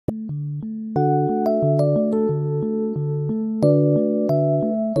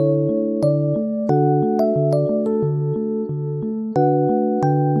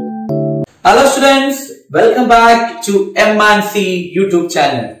Hello students, welcome back to M&C YouTube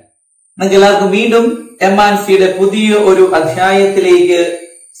channel. നിങ്ങൾക്കെല്ലാവർക്കും വീണ്ടും M&Cയുടെ പുതിയ ഒരു അധ്യായത്തിലേക്ക്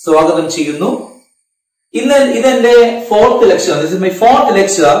സ്വാഗതം ചെയ്യുന്നു. ഇന്ന് ഇതെന്റെ fourth lecture. This is my fourth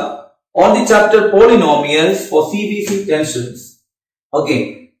lecture on the chapter Polynomials for CBSE 10 students. Okay.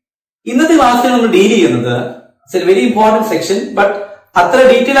 ഇന്നത്തെ ക്ലാസ്സിൽ നമ്മൾ ഡീൽ ചെയ്യുന്നത് it's a very important section, but അത്ര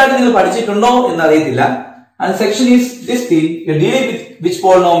ഡീറ്റെയിൽ ആയിട്ട് നിങ്ങൾ പഠിച്ചിട്ടുണ്ടോ എന്ന് അറിയത്തില്ല. And section is this thing, you're dealing with which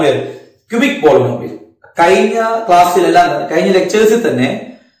polynomial? Cubic polynomial. കഴിഞ്ഞ ക്ലാസ്സിലെല്ലാം കഴിഞ്ഞ ലെക്ചേഴ്സിൽ തന്നെ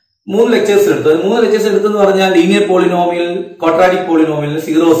മൂന്ന് ലെക്ചേഴ്സ് എടുത്തെന്ന് പറഞ്ഞാൽ ലീനിയർ പോളിനോമിയൽ, ക്വാഡ്രാറ്റിക് പോളിനോമിയൽ,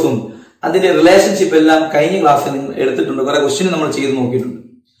 സീറോസും അതിന്റെ റിലേഷൻഷിപ്പ് എല്ലാം കഴിഞ്ഞ ക്ലാസ്സിൽ നിങ്ങൾ എടുത്തിട്ടുണ്ട്. കുറെ ക്വസ്റ്റ്യൻ നമ്മൾ ചെയ്ത് നോക്കിയിട്ടുണ്ട്.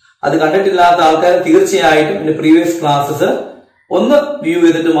 അത് കണ്ടിട്ടില്ലാത്ത ആൾക്കാർ തീർച്ചയായിട്ടും എന്റെ പ്രീവിയസ് ക്ലാസ്സസ് ഒന്ന് വ്യൂ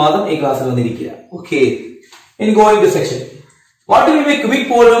ചെയ്തിട്ട് മാത്രം ഈ ക്ലാസ്സിൽ വന്നിരിക്കുക. ഓക്കെ, ഇനി going to section. What will be cubic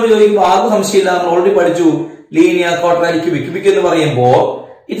polynomial ചോദിക്കുമ്പോൾ ആർക്കും സംശയമില്ല. നമ്മൾ ഓൾറെഡി പഠിച്ചു ലീനിയർ, ക്വാഡ്രാറ്റിക്, ക്യൂബിക് എന്ന് പറയുമ്പോൾ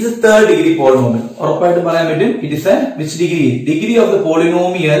it is a third degree polynomial. ഉറപ്പായിട്ടും പറയാൻ പറ്റും it is a which degree? Degree of the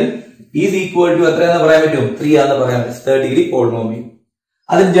polynomial is equal to എത്രയാണെന്ന് പറയാൻ പറ്റും? 3 ആണെന്ന് പറയാൻ പറ്റും. Third degree polynomial.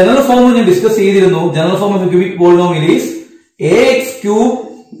 അതിൽ ജനറൽ ഫോം ഞാൻ ഡിസ്കസ് ചെയ്തിരുന്നു. General form of cubic polynomial is ax cube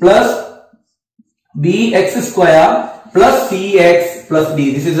plus bx square plus cx plus d.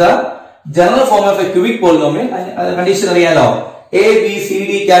 This is a general form of a cubic polynomial. Condition അറിയാലോ, a b c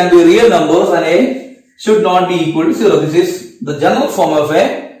d can be real numbers and a should not be equal to 0. This is the general form of a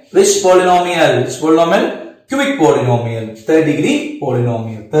which polynomial? Which polynomial? Cubic polynomial. Third degree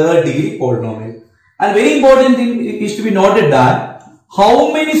polynomial. Third degree polynomial. And very important thing is to be noted that how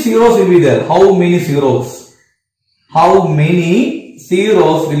many zeros will be there? How many zeros? How many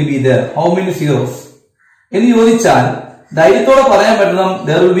zeros will be there? How many zeros? എന്ന് ചോദിച്ചാൽ ധൈര്യത്തോടെ പറയാൻ പറ്റണം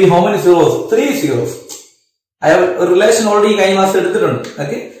there will be how many zeros? 3 zeros. I have a relation already കഴിഞ്ഞ class എടുത്തിട്ടുണ്ട്.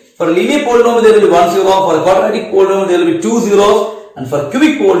 Okay. For linear polynomial there will be 1 zero, for a quadratic polynomial there will be 2 zeros, and for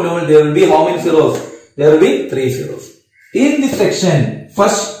cubic polynomial there will be how many zeros? There will be 3 zeros. In this section,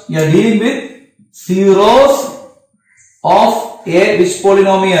 first you are dealing with zeros of a which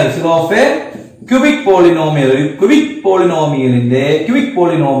polynomial? Zero of a cubic polynomial. Cubic polynomial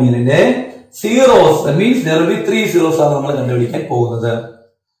in the zeros, that means there will be 3 zeros ആണ് നമ്മൾ കണ്ടുപിടിക്കാൻ പോകുന്നത്.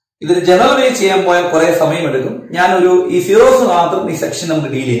 ഇതൊരു general വേ ചെയ്യാൻ പോയാൽ കുറെ സമയം എടുക്കും. ഞാനൊരു ഈ സീറോസ് മാത്രം ഈ സെക്ഷൻ നമുക്ക്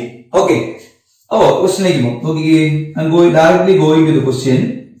ഡീൽ ചെയ്യാം. ഓക്കെ, ക്വസ്റ്റ്യനിലേക്ക് പോകും. നോക്കിക്കേ, directly going to the question.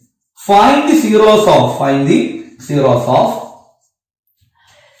 Find the zeros of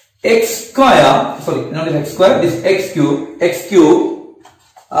x square, sorry, not x square, this x cube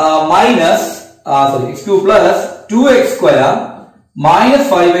minus x cube plus 2x square minus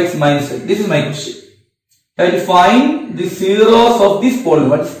 5x minus 8. This is my question. I have to find the zeros of this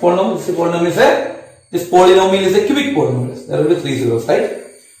polynomial. This polynomial is a cubic polynomial. There will be 3 zeros, right?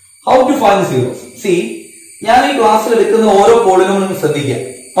 How to find the zeros? See, ഞാൻ ഈ ക്ലാസ്സിൽ എടുക്കുന്ന ഓരോ പോളിനോമിയലും ശ്രദ്ധിക്കാം.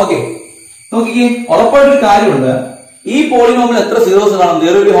 Okay, നോക്കിക്കേ, ഉറപ്പായിട്ടൊരു കാര്യമുണ്ട്. ഈ polynomial എത്ര സീറോസ് കാണും?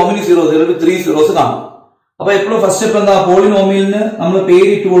 there will be how many zeros? There will be 3 zeros കാണും. അപ്പൊ എപ്പോഴും ഫസ്റ്റ് സ്റ്റെപ്പ് എന്താ? പോളിനോമിയലിന് നമ്മൾ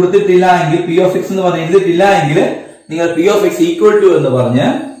പേരിട്ട് കൊടുത്തിട്ടില്ല എങ്കിൽ p of x എന്ന് പറഞ്ഞ് എഴുതിയിട്ടില്ല എങ്കിൽ നിങ്ങൾ p of x equal to എന്ന് പറഞ്ഞ്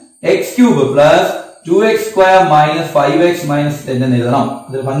x cube plus 2x square minus 5x minus 10 എന്ന് എഴുതണം.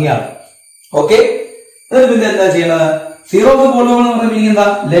 അതൊരു ഭംഗിയാണ്. ഓക്കെ, എന്നിട്ട് പിന്നെ എന്താ ചെയ്യണത്? സീറോ ഓഫ് പോളിനോമിയൽ എന്ന് പറഞ്ഞ എന്താ?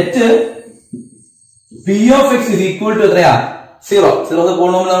 Let p of x is equal to എത്രയാ? 0. സീറോ ഓഫ്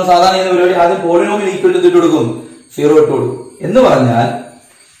പോളിനോമിയൽ നമ്മൾ സാധാരണ ചെയ്യുന്ന പരിപാടി ആദ്യം പോളിനോമിയൽ ഈക്വൽ ടു ഇട്ട് കൊടുക്കും, 0 ഇട്ട് കൊടുക്കും. എന്ന് പറഞ്ഞാൽ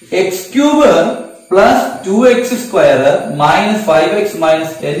x cube plus 2x square minus 5x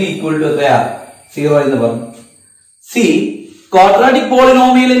minus 10 equal to എത്രയാ? 0 എന്ന് പറഞ്ഞു. സി, ക്വാഡ്രാറ്റിക്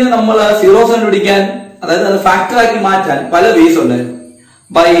പോളിനോമിയലിന് നമ്മൾ സീറോസ് കണ്ടുപിടിക്കാൻ, അതായത് അത് ഫാക്ടർ ആക്കി മാറ്റാൻ പല വേസ് ഉണ്ട്.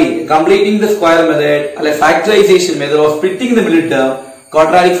 By completing the square method, അല്ലെ factorisation method, or splitting the middle term,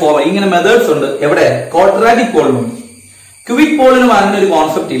 quadratic form, ഇങ്ങനെ മെത്തേഡ്സ് ഉണ്ട്. എവിടെ? Quadratic polynomial. ക്യൂബിക് പോളിനോമിയൽ അങ്ങനെ ഒരു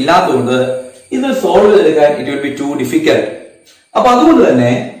കോൺസെപ്റ്റ് ഇല്ലാത്തതുകൊണ്ട് ഇത് സോൾവ് ചെയ്തെടുക്കാൻ it will be to difficult. അപ്പൊ അതുകൊണ്ട്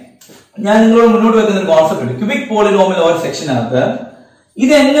തന്നെ ഞാൻ നിങ്ങളോട് മുന്നോട്ട് വെക്കുന്ന ഒരു കോൺസെപ്റ്റ് ഉണ്ട്. ക്യൂബിക് പോളിനോമിയൽ ഒരു സെക്ഷനകത്ത്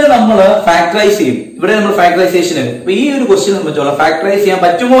ഇതെങ്ങനെ നമ്മൾ ഫാക്ടറൈസ് ചെയ്യും? ഇവിടെ നമ്മൾ ഫാക്ടറൈസേഷൻ. അപ്പൊ ഈ ഒരു ക്വസ്റ്റ്യൻ സംബന്ധിച്ചോളം ഫാക്ടറൈസ് ചെയ്യാൻ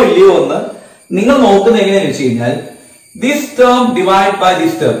പറ്റുമോ ഇല്ലയോ എന്ന് നിങ്ങൾ നോക്കുന്നത് എങ്ങനെയാണെന്ന് വെച്ച് കഴിഞ്ഞാൽ this term divide by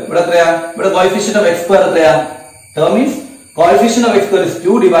this term. ഇവിടെ എത്രയാ? ഇവിടെ കോഎഫിഷ്യന്റ് ഓഫ് എക്സ് സ്ക്വയർ എത്രയാ? Term means coefficient of X square is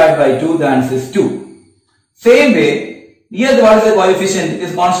 2 divided by 2, the answer is 2. Same way, here what is the coefficient? It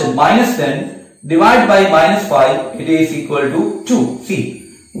is constant. Minus 10 divided by minus 5, it is equal to 2. See,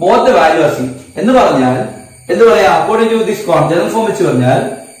 both the value are same. എന്ന് പറഞ്ഞാൽ എന്ത് പറയാ? According to this general form വെച്ച് പറഞ്ഞാൽ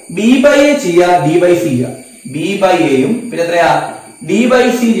B by A ചെയ്യുക, D by C ചെയ്യുക. B by എയും പിന്നെ എത്രയാ? ഡി ബൈ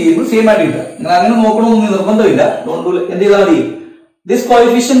സി ചെയ്യുമ്പോൾ സെയിം ആയിട്ട് കിട്ടുക. നിങ്ങൾ അങ്ങനെ നോക്കണമെന്ന് നിർബന്ധമില്ല. എന്ത് ചെയ്താൽ മതി? This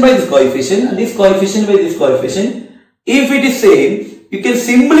coefficient by this coefficient and this coefficient by this coefficient. If it is same, you can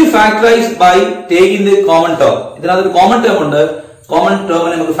simply factorize by taking the common term. ഇതിനകത്ത് ഒരു കോമൺ ടേം ഉണ്ട്. കോമൺ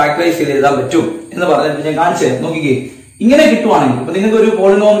ടേമിനെ നമുക്ക് ഫാക്ടറൈസ് ചെയ്ത് എഴുതാൻ പറ്റും എന്ന് പറഞ്ഞിട്ട് ഞാൻ കാണിച്ചു തരാം. നോക്കിക്കേ, ഇങ്ങനെ കിട്ടുവാണെങ്കിൽ ഇപ്പൊ നിങ്ങൾക്ക് ഒരു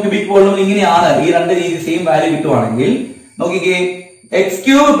പോളിനോമിയൽ ക്യൂബിക് പോളിനോമിയൽ ഇങ്ങനെയാണ്, ഈ രണ്ട് രീതി സെയിം വാല്യൂ കിട്ടുവാണെങ്കിൽ നോക്കിക്കേ,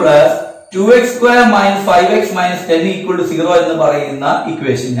 x³ plus 2x² minus 5x minus 10 equal to 0 എന്ന് പറയുന്ന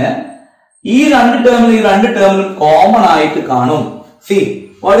ഇക്വേഷന് ഈ രണ്ട് ടേമിലും കോമൺ ആയിട്ട് കാണും. See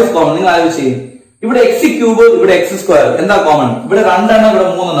what is common? നിങ്ങൾ ആലോചിച്ച് ഇവിടെ x³ ഇവിടെ x², എന്താ കോമൺ? ഇവിടെ 2 എണ്ണം ഇവിടെ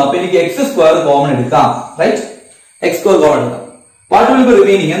 3 എണ്ണം, അപ്പൊ എനിക്ക് x² കോമൺ എടുക്കാം, റൈറ്റ്? x² കോമൺ എടുക്കാം. What will be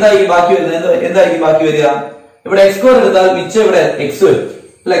remaining? എന്തായിരിക്കും ബാക്കി വരിക? ഇവിടെ x² എടുത്താൽ മിച്ചം ഇവിടെ x വരും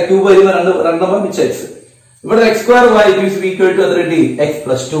അല്ലെ, ക്യൂബ് വരുമ്പോൾ രണ്ടെണ്ണം മിച്ചം x. ഇവിടെ x² ഈക്വൽ ടു എത്ര കിട്ടി? x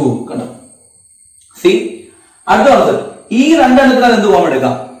plus 2. കണ്ടോ? സി അടുത്ത ആൻസർ, ഈ രണ്ടെണ്ണത്തിനാണ് എന്ത് കോമൺ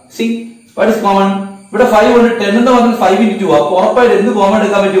എടുക്കാം? See what is common? ഇവിടെ 5 ഉണ്ട്, 10 എന്ന് പറഞ്ഞാൽ 5 into 2, അപ്പൊ ഉറപ്പായിട്ട് എന്ത് കോമൺ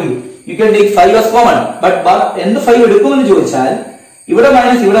എടുക്കാൻ പറ്റും? You can take 5 as common. But എന്ത് 5 എടുക്കുമെന്ന് ചോദിച്ചാൽ ഇവിടെ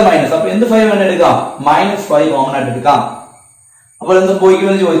മൈനസ് ഇവിടെ മൈനസ്, അപ്പൊ എന്ത് 5 വേണം എടുക്കാം? -5 കോമൺ ആയിട്ട് എടുക്കാം. അപ്പോൾ എന്ത്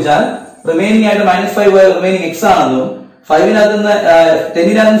പോയിക്കുമെന്ന് ചോദിച്ചാൽ റിമൈനിങ് ആയിട്ട് -5 പോയ റിമൈനിങ് x ആണെന്നും 5-നകത്ത് നിന്ന്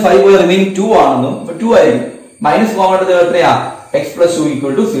 10-നകത്ത് 5 പോയ റിമൈനിങ് 2 ആണെന്നും, ഇപ്പൊ 2 ആയിരിക്കും. മൈനസ് കോമൺ എടുത്ത് എത്രയാ? x plus 2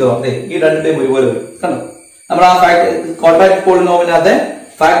 equal to 0. ഈ രണ്ടിന്റെയും ഒരുപോലെ വരും. കണ്ടോ? നമ്മൾ ആ കോൺടാക്ട് പോളിനോമിയലിനകത്തെ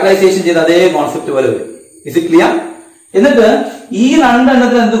ഫാക്ടറൈസേഷൻ ചെയ്ത അതേ കോൺസെപ്റ്റ് പോലെ വരും. Is it clear? എന്നിട്ട് ഈ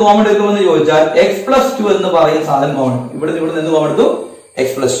രണ്ടെണ്ണത്തിൽ എന്ത് കോമൺ എടുക്കുമെന്ന് ചോദിച്ചാൽ x പ്ലസ് 2 എന്ന് പറയുന്ന സാധനം കോമൺ. ഇവിടെ എന്ത് കോമൺ എടുത്തു? x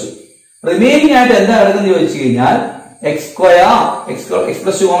plus 2. റിമൈനിങ് ആയിട്ട് എന്താ കിടക്കുന്നത് ചോദിച്ചു കഴിഞ്ഞാൽ x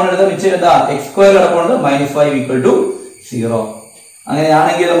പ്ലസ് 2 കോമൺ എടുത്താൽ മിച്ചം എന്താ? x² കിടപ്പുണ്ട്, -5 ഈക്വൽ ടു 0.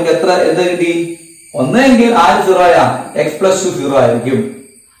 അങ്ങനെയാണെങ്കിൽ നമുക്ക് എന്ത് കിട്ടി? ഒന്നെങ്കിൽ ആര് 0 ആയാ? x പ്ലസ് 2 0 ആയിരിക്കും,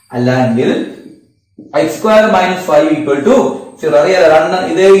 അല്ലെങ്കിൽ x² മൈനസ് 5 ഈക്വൽ ടു 0. അറിയാലോ,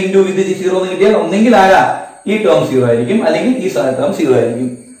 ഇതേ ഇൻറ്റു ഇത് 0 എന്ന് കിട്ടിയാൽ ഒന്നെങ്കിൽ ആരാ? ഈ ടേം 0 ആയിരിക്കും, അല്ലെങ്കിൽ ഈ ടേം 0 ആയിരിക്കും.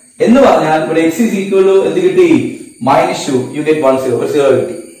 എന്ന് പറഞ്ഞാൽ ഇവിടെ x is equal to എന്ത് കിട്ടി? -2. യു ഗെറ്റ് 1 0, 0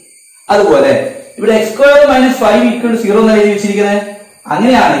 കിട്ടി. അതുപോലെ ഇവിടെ x² മൈനസ് 5 ഈക്വൽ ടു 0 എന്ന് എഴുതി വെച്ചിരിക്കുന്നത്.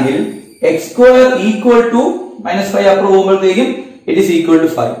 അങ്ങനെയാണെങ്കിൽ x² ഈക്വൽ ടു -5 അപ്പുറം പോകുമ്പോഴത്തേക്കും it is equal to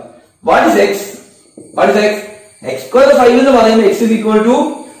 5. What is x? x² 5 എന്ന് പറയുമ്പോൾ x is equal to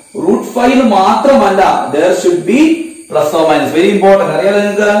 √5 മാത്രമല്ല, there should be plus or minus. Very important. അറിയാലോ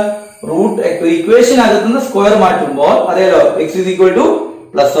നിങ്ങൾക്ക്, റൂട്ട് ഇക്വേഷൻ അകത്തുനിന്ന് സ്ക്വയർ മാറ്റുമ്പോൾ അറിയാലോ x is equal to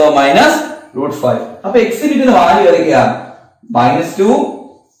plus or minus √5. അപ്പൊ x കിട്ടുന്ന വാല്യൂ അറിയാം -2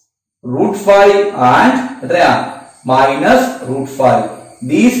 √5 and എത്രയാ? -√5.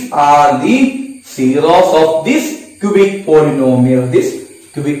 These are the zeros of this cubic polynomial.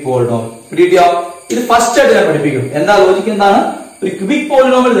 ഇത് ഫസ്റ്റ് ആയിട്ട് ഞാൻ പഠിപ്പിക്കും. എന്താ ലോജിക്? എന്താണ്? ഒരു ക്യൂബിക്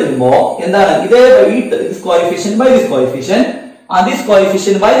പോളിനോമിയൽ വരുമ്പോ എന്താണ്? ഇതേ this coefficient by this coefficient and this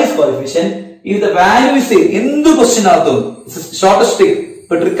coefficient by this coefficient, if the value is same, എന്ത് ക്വസ്റ്റ്യൻ ആകത്തും ഷോർട്ടസ്റ്റ് ട്രിക്ക്.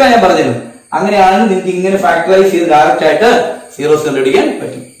 ഇപ്പൊ ട്രിക്കാ ഞാൻ പറഞ്ഞത്. അങ്ങനെയാണെങ്കിൽ നിങ്ങൾക്ക് ഇങ്ങനെ ഫാക്ടറൈസ് ചെയ്ത് ഡയറക്റ്റ് ആയിട്ട് സീറോസ് കണ്ടുപിടിക്കാൻ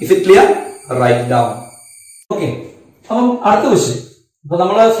പറ്റും. Is it clear? Write down. Okay, അപ്പം അടുത്ത ക്വസ്റ്റ്യൻ. അപ്പൊ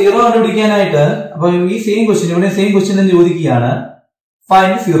നമ്മള് സീറോ കണ്ടുപിടിക്കാനായിട്ട് അപ്പൊ ഈ സെയിം ക്വസ്റ്റ്യൻ ഇവിടെ സെയിം ക്വസ്റ്റ്യൻ എന്ന് ചോദിക്കുകയാണ്,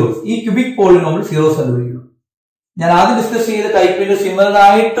 ഫൈൻഡ് സീറോസ്. ഈ ക്യൂബിക് പോളിനോമിയൽ സീറോസ് കണ്ടുപിടിക്കണം. ഞാൻ ആദ്യം ഡിസ്കസ് ചെയ്ത ടൈപ്പിന്റെ സിമിലർ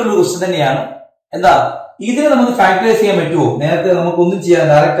ആയിട്ടുള്ള ക്വസ്റ്റ്യൻ തന്നെയാണ്. എന്താ? ഇതിനെ നമുക്ക് ഫാക്ടറൈസ് ചെയ്യാൻ പറ്റുമോ? നേരത്തെ നമുക്കൊന്നും ചെയ്യാൻ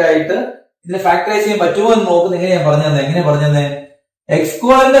ഡയറക്റ്റ് ആയിട്ട് ഇതിനെ ഫാക്ടറൈസ് ചെയ്യാൻ പറ്റുമോ എന്ന് നോക്കുന്നത് എങ്ങനെയാ പറഞ്ഞത്? x²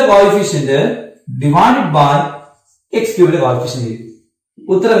 coefficient divided by x³ coefficient ചെയ്തു.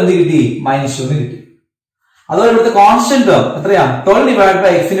 ഉത്തരം എന്ത് കിട്ടി? -2 കിട്ടി. അതുപോലെ ഇവിടുത്തെ കോൺസ്റ്റന്റ് ടേം എത്രയാ? 12 ഡിവൈഡ്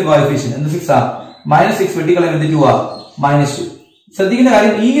ബൈ x ന്റെ കോഎഫിഷ്യന്റ് എന്ത് 6 ആ? -6 വെട്ടിക്കളയും എന്ത് 2 ആ? -2. ശ്രദ്ധിക്കുന്ന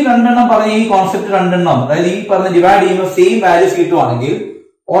കാര്യം, ഈ രണ്ടെണ്ണം പറഞ്ഞ ഈ കോൺസെപ്റ്റ് രണ്ടെണ്ണം, അതായത് ഈ പറഞ്ഞ ഡിവൈഡ് ചെയ്യുമ്പോൾ സെയിം വാല്യൂസ് കിട്ടുവാണെങ്കിൽ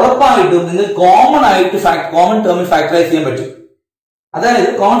ഉറപ്പായിട്ടും നിങ്ങൾക്ക് കോമൺ ആയിട്ട് കോമൺ ടേമിൽ ഫാക്ടറൈസ് ചെയ്യാൻ പറ്റും. അതായത്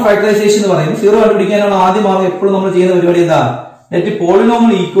കോമൺ ഫാക്ടറൈസേഷൻ എന്ന് പറയുന്നത് സീറോ കണ്ടുപിടിക്കാനാണ് ആദ്യം മാർഗം. എപ്പോഴും നമ്മൾ ചെയ്യുന്ന പരിപാടി എന്താ? ലെറ്റ്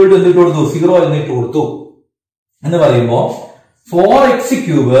പോളിനോമിയൽ ഈക്വൽ ടു എന്നിട്ട് കൊടുത്തു 0 എന്നിട്ട് കൊടുത്തു എന്ന് പറയുമ്പോ 4x³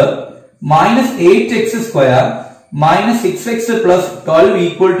 -8x² -6x + 12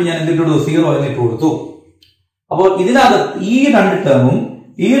 equal to ഞാൻ എന്നിട്ട് കൊടുത്തു 0 എന്നിട്ട് കൊടുത്തു. അപ്പോൾ ഇതിനകത്ത് ഈ രണ്ട് ടേമും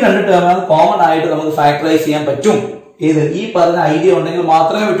കോമൺ ആയിട്ട് നമുക്ക് ഫാക്ടറൈസ് ചെയ്യാൻ പറ്റും. ഏത്? ഈ പറഞ്ഞ ഐഡിയ ഉണ്ടെങ്കിൽ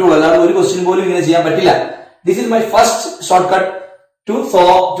മാത്രമേ പറ്റുള്ളൂ, അല്ലാതെ ഒരു ക്വസ്റ്റ്യൻ പോലും ഇങ്ങനെ ചെയ്യാൻ പറ്റില്ല. This is my first short cut to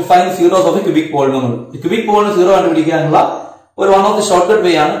find zeros of A cubic polynomial. Cubic polynomial zero കണ്ടുപിടിക്കാനുള്ള ഒരു one of the short cut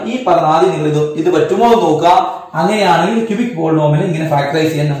വേ ആണ് ഈ പറഞ്ഞ. ആദ്യം നിങ്ങൾ ഇത് പറ്റുമോ എന്ന് നോക്കുക. അങ്ങനെയാണെങ്കിൽ ക്യൂബിക് പോളിനോമിയൽ ഇങ്ങനെ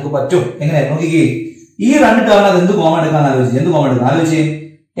ഫാക്ടറൈസ് ചെയ്യാൻ നമുക്ക് പറ്റും. എങ്ങനെ നോക്കിക്കേ, ഈ രണ്ട് ടേമിനകത്ത് എന്ത് കോമൺ എടുക്കാൻ ആലോചിച്ച്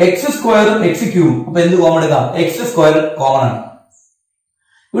x² x³ അപ്പൊ എന്ത് കോമൺ എടുക്കാം? x² കോമൺ ആണ്.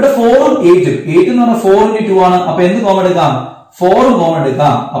 ഇവിടെ 4ഉം 8ഉം എന്ന് പറഞ്ഞാൽ 4 into 2 ആണ്. അപ്പൊ എന്ത് കോമൺ എടുക്കാം? 4 കോമൺ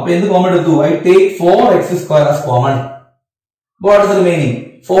എടുക്കാം. അപ്പൊ എന്ത് കോമൺ എടുത്തു? I take 4x² as common. What is the remaining?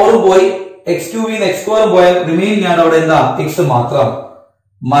 4 പോയി, x³ x² പോയാൽ റിമൈനിങ് ആണ് അവിടെ എന്താ? x മാത്രം.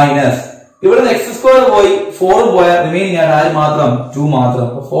 മൈനസ് ഇവിടെ x² പോയി 4 പോയാൽ റിമൈനിങ് ആണ് ആര് മാത്രം? 2 മാത്രം.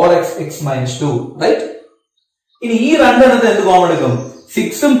 4x - 2, right? ഇനി ഈ രണ്ടെണ്ണത്തിന് എന്ത് കോമൺ എടുക്കും?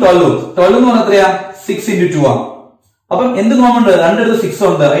 6ഉം 12ഉം. 12 എന്ന് പറഞ്ഞാൽ എത്രയാ? 6 into 2 ആണ്. അപ്പം എന്ത് കോമൺ ഉണ്ട്? രണ്ടിടത്ത് 6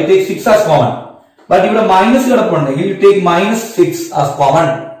 ഉണ്ട്. I take 6 as common. But ഇവിടെ minus കിടപ്പുണ്ടെങ്കിൽ you take -6 as common.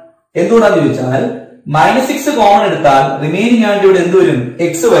 എന്തുകൊണ്ടാന്ന് ചോദിച്ചാൽ -6 കോമൺ എടുത്താൽ റിമൈനിങ് ആയിട്ട് ഇവിടെ എന്ത് വരും?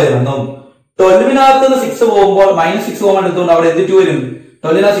 x വരുമെന്നും 12നകത്ത് നിന്ന് 6 പോകുമ്പോൾ -6 കോമൺ എടുത്തുകൊണ്ട് അവിടെ എന്ത് 2 വരും?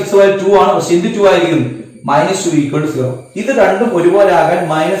 12 6 2 ആണ്. പക്ഷെ എന്ത് 2 ആയിരിക്കും? -2 = 0. ഇത് രണ്ടും ഒരുപോലെ ആകാൻ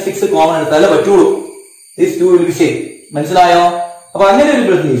 -6 കോമൺ എടുത്താലേ പറ്റുള്ളൂ. These two will be same. മനസ്സിലായോ? അപ്പൊ അങ്ങനെ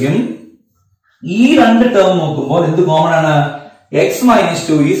വരുമ്പോഴത്തേക്കും ഈ രണ്ട് ടേം നോക്കുമ്പോൾ എന്ത് കോമൺ ആണ്? x -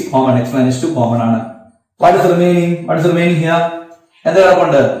 2 is common. x - 2 common ആണ്. What is remaining? Here? എന്താ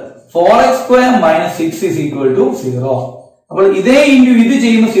കിടപ്പുണ്ട്? 4x² - 6 is equal to 0. അപ്പോൾ ഇതേ ഇൻറ്റു ഇത്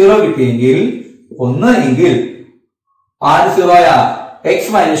ചെയ്യുമ്പോൾ 0 കിട്ടിയെങ്കിൽ ഒന്നെങ്കിൽ ആര് 0 ആയ? x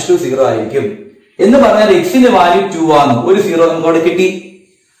 - 2 0 ആയിരിക്കും. എന്ന് പറഞ്ഞാൽ x ന്റെ വാല്യൂ 2 ആണ്. ഒരു 0 നമുക്ക് അവിടെ കിട്ടി.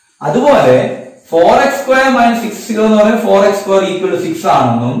 അതുപോലെ 4x² - 6 0 എന്ന് പറയുന്നത് 4x² = 6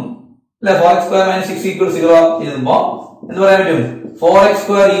 ആണെന്നും അല്ലെ 4x² - 6 = 0 എഴുതുമ്പോ എന്ത് പറയാൻ പറ്റും? 4x²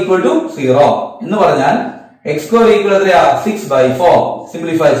 = 0 എന്ന് പറഞ്ഞാൽ x² = എത്രയാ? 6/4.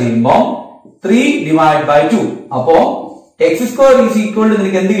 സിംപ്ലിഫൈ ചെയ്യുമ്പോൾ 3 / 2. അപ്പോ x² =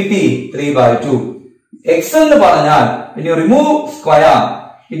 നിനക്ക് എന്ത് കിട്ടി? 3/2. x എന്ന് പറഞ്ഞാൽ when you remove square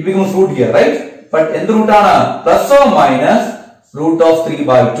it becomes root here, right? But എന്ത് റൂട്ട് ആണ്? plus or minus root of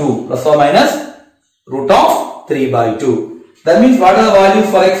 3/2. plus or minus root of 3/2. That means what are the values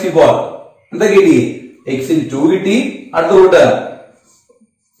for x you got? എന്താ കിട്ടി? x ൽ 2 കിട്ടി. അടുത്ത root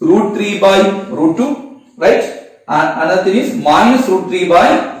 √3/√2, right? And another thing is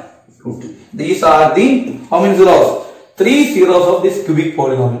 -√3/√2. These are the how many zeros? 3 zeros of this cubic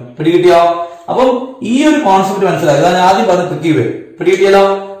polynomial. പിടികിട്ടിയോ? അപ്പം ഈ ഒരു concept മനസ്സിലായി. അതാണ് ആദ്യം പറഞ്ഞ ട്രിക്കി വേ. പിടികിട്ടിയല്ലോ?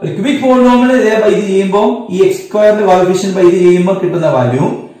 ഒരു ക്യൂബിക് പോളിനോമിയൽ ഇതേ ഇത് ചെയ്യുമ്പോൾ ഈ x² കോഎഫിഷ്യന്റ് ബൈ ഇത് ചെയ്യുമ്പോൾ കിട്ടുന്ന വാല്യൂ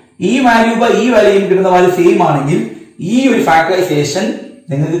ഈ വാല്യൂ ബൈ ഈ വാല്യൂയും കിട്ടുന്ന വാല്യൂ സെയിം ആണെങ്കിൽ ഈ ഒരു ഫാക്ടറൈസേഷൻ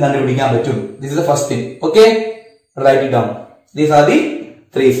നിങ്ങൾക്ക് കണ്ടുപിടിക്കാൻ പറ്റും. This is the first thing. Okay, right it down. These are the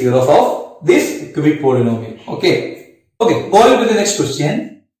 3 zeros of this cubic polynomial. Okay, going to the next question.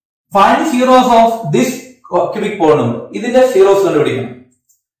 Find the zeros of this cubic polynomial. ഇതിന്റെ zeros കണ്ടുപിടിക്കണം.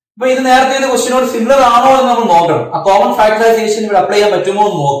 അപ്പൊ ഇത് നേരത്തെ ക്വസ്റ്റ്യനോട് similar ആണോ എന്ന് നമ്മൾ നോക്കണം. ആ കോമൺ ഫാക്ടറൈസേഷൻ ഇവിടെ അപ്ലൈ ചെയ്യാൻ പറ്റുമോ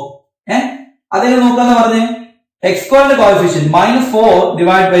എന്ന് നോക്കും. അതെങ്ങനെ നോക്കാന്ന് പറഞ്ഞ് x² കോഎഫിഷ്യന്റ് -4 /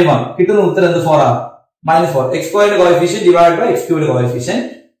 1 കിട്ടുന്ന ഉത്തരം എന്ത്? 4 ആണ്. -4 x² coefficient divide by x³ coefficient.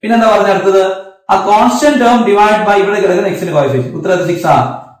 പിന്നെ എന്താ പറഞ്ഞ അടുത്തത്? ആ കോൺസ്റ്റന്റ് ടേം ഡിവൈഡ് ബൈ ഇവിടെ കിടക്കുന്ന x ന്റെ കോഎഫിഷ്യന്റ്. ഉത്തരം 6 ആണ്.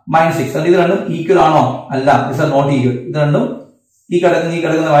 -6. അത് ഇത് രണ്ടും ഈക്വൽ ആണോ? അല്ല. This are not equal. ഇത് രണ്ടും ഈ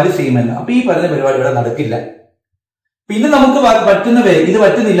കിടക്കുന്ന വാല്യൂ സെയിം അല്ല. അപ്പൊ ഈ പറയുന്ന പരിപാടി ഇവിടെ നടക്കില്ല. പിന്നെ നമുക്ക് പറ്റുന്ന വേ ഇത്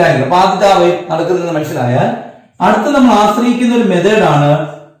പറ്റുന്നില്ല എങ്കിൽ അപ്പൊ ആദ്യത്തെ ആ വേ നടക്കുന്നതെന്ന് മനസ്സിലായാൽ അടുത്ത് നമ്മൾ ആശ്രയിക്കുന്ന ഒരു മെത്തേഡ് ആണ്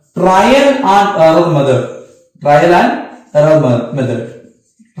trial and error method. Trial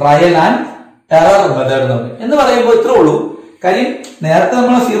and error method എന്ന് പറയുമ്പോൾ ഇത്രേ ഉള്ളൂ. കാര്യം നേരത്തെ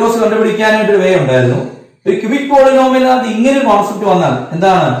നമ്മൾ സീറോസ് കണ്ടുപിടിക്കാനായിട്ട് ഒരു വേ ഉണ്ടായിരുന്നു. ഒരു ക്യൂബിക് പോളിനോമിയൽ അത് ഇങ്ങനെ ഒരു കോൺസെപ്റ്റ് വന്നാൽ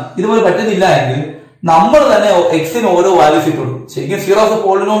എന്താണ്? ഇതുപോലെ പറ്റുന്നില്ല എങ്കിൽ നമ്മൾ തന്നെ എക്സിന് ഓരോ വാല്യൂസ് ഇട്ട് കൊടുക്കും. ശരിക്കും സീറോസ്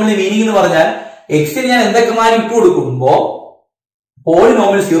പോളിനോമിയൽ മീനിങ് എന്ന് പറഞ്ഞാൽ എക്സിന് ഞാൻ എന്തൊക്കെ മാറി ഇട്ട് കൊടുക്കുമ്പോ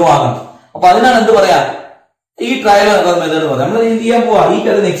പോളിനോമിയൽ 0 ആകണം. അപ്പൊ അതിനാണ് എന്ത് പറയാ ഈ ട്രയൽ എറർ മെത്തേഡ് പറയാം. നമ്മൾ എന്ത് ചെയ്യാൻ പോവാ? ഈ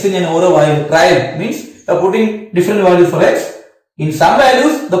കിടന്ന എക്സിന് ഞാൻ ഓരോ value trial means putting different values for X. In some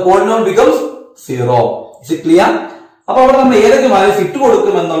values the polynomial becomes 0. Is it clear? അപ്പൊ അവിടെ നമ്മൾ ഏതൊക്കെ വാല്യൂസ് ഇട്ട്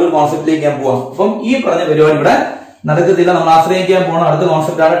കൊടുക്കും എന്നുള്ള ഒരു കോൺസെപ്റ്റിലേക്ക് ഞാൻ പോവാം. അപ്പം ഈ പറഞ്ഞ പരിപാടി ഇവിടെ നടക്കത്തില്ല. നമ്മൾ ആശ്രയിക്കാൻ പോകുന്ന അടുത്ത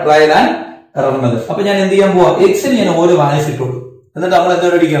കോൺസെപ്റ്റ് ആണ് ട്രയൽ ആൻഡ് എറർ മെത്തേഡ്. അപ്പൊ ഞാൻ എന്ത് ചെയ്യാൻ പോവാ? എക്സിന് ഞാൻ ഓരോ വാല്യൂസ് ഇട്ട് കൊടുക്കും. എന്നിട്ട് നമ്മൾ എന്താ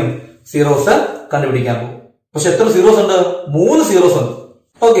കണ്ടുപിടിക്കും? സീറോസ് കണ്ടുപിടിക്കാൻ പോകും. പക്ഷെ എത്ര സീറോസ് ഉണ്ട്? 3 സീറോസ് ഉണ്ട്.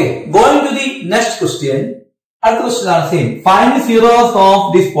 Okay, going to the next question. അടുത്ത ക്വസ്റ്റ്യൻ ആണ് same. Find the zeros of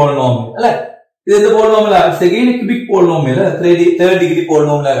this polynomial. അല്ലെ, ഇത് എന്ത് പോളിനോമിയലാണ്? Second cubic polynomial, third degree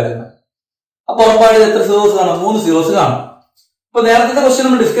പോളിനോമിയലാണ് കിടക്കുന്നത്. അപ്പൊ ഉറപ്പായിട്ട് എത്ര സീറോസ് കാണും? 3 സീറോസ് കാണും. അപ്പൊ നേരത്തെ ക്വസ്റ്റ്യൻ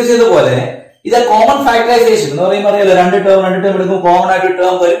നമ്മൾ ഡിസ്കസ് ചെയ്ത പോലെ ഇത് കോമൺ ഫാക്ടറൈസേഷൻ എന്ന് പറയുമ്പോൾ അറിയാലോ, രണ്ട് ടേം എടുക്കും, കോമൺ ആയിട്ട്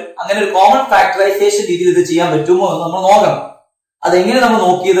ടേം വരും. അങ്ങനെ ഒരു കോമൺ ഫാക്ടറൈസേഷൻ രീതിയിൽ ഇത് ചെയ്യാൻ പറ്റുമോ എന്ന് നമ്മൾ നോക്കണം. അതെങ്ങനെ നമ്മൾ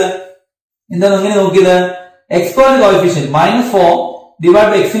നോക്കിയത്? എന്താണ് എങ്ങനെ നോക്കിയത്? x² coefficient -4 divide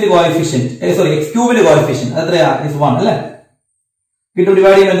by x ന്റെ കോഎഫിഷ്യന്റ് x³ കോഎഫിഷ്യന്റ് എത്രയാ? 1 അല്ലെ. കിട്ടും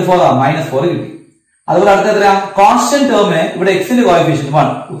ഡിവൈഡ് ചെയ്യുമ്പോൾ 4 -4 കിട്ടി. അതുപോലെ അടുത്ത എത്രയാ? കോൺസ്റ്റന്റ് ടേമിന് ഇവിടെ x ന്റെ കോഎഫിഷ്യന്റ്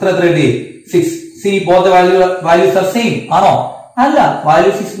 1. ഉത്തരം എത്ര കിട്ടി? 6. See, both the values are same. ആണോ? അല്ല,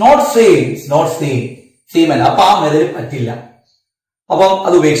 values is not same. It's not same. Same അല്ല. അപ്പൊ ആ മെത്തേഡ് പറ്റില്ല. അപ്പം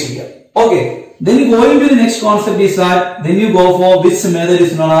അത് ഉപേക്ഷിക്കാം. Okay. Then going to the next concept is that then you go for which method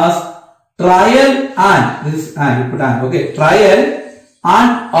is known as trial and this is and you put and okay trial and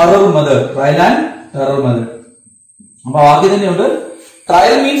error method. Trial and error method. അപ്പൊ ആദ്യം തന്നെയുണ്ട്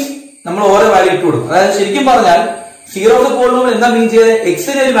trial means നമ്മൾ ഓരോ value ഇട്ട് കൊടുക്കും. അതായത് ശരിക്കും പറഞ്ഞാൽ സീറോ ഓഫ് ദ പോളിനോമിയൽ എന്താ മീൻ ചെയ്ത്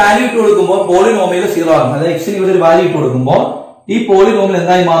എക്സിന് ഒരു വാല്യൂ ഇട്ട് കൊടുക്കുമ്പോൾ പോളിനോമിയൽ സീറോ ആകും. അതായത് എക്സിന് ഇവിടെ ഒരു വാല്യൂ ഇട്ട് കൊടുക്കുമ്പോൾ ഈ പോളിനോമിയൽ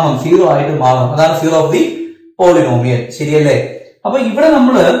എന്തായി മാറും? സീറോ ആയിട്ട് മാറും. അതാണ് സീറോ ഓഫ് ദി പോളിനോമിയൽ. ശരിയല്ലേ? അപ്പൊ ഇവിടെ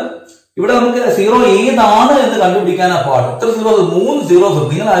നമുക്ക് സീറോ ഏതാണ് എന്ന് കണ്ടുപിടിക്കാനാ പാട്. എത്ര സീറോസ്? 3 സീറോസ്.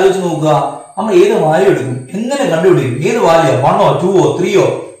 നിങ്ങൾ ആലോചിച്ച് നോക്കുക, നമ്മൾ ഏത് വാല്യൂ എടുക്കും? എങ്ങനെ കണ്ടുപിടിക്കും? ഏത് വാല്യൂ? 1 or 2 or 3 or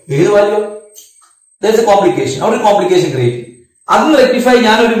ഏത് വാല്യൂ? കോംപ്ലിക്കേഷൻ. അവിടെ ഒരു കോംപ്ലിക്കേഷൻ ക്രിയേറ്റ്. അതിന് റെക്ടിഫൈ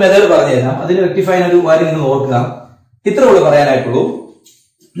ഞാനൊരു മെത്തേഡ് പറഞ്ഞുതരാം. അതിന് റെക്ടിഫൈ ഒരു കാര്യം നിങ്ങൾ ഓർക്കുക. ഇത്ര ഉള്ളൂ പറയാനായിട്ടുള്ളൂ.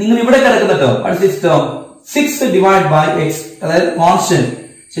 നിങ്ങൾ ഇവിടെ കിടക്കുന്ന ടേം 6 ഡിവൈഡ് ബൈ എക്സ്, അതായത് കോൺസ്റ്റന്റ്.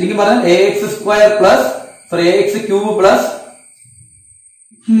 ശരിക്കും പറഞ്ഞാൽ ax² plus ax³ plus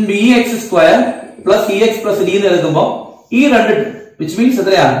bx² plus ex plus d എന്ന് എടുക്കുമ്പോൾ ഈ രണ്ട് വിച്ച് മീൻസ്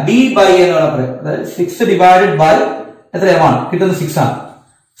എത്രയാ? d ബൈ എന്ന് വേണം പറയാം. അതായത് 6 ഡിവൈഡഡ് ബൈ എത്രയാണ് കിട്ടുന്നത്? 6 ആണ്.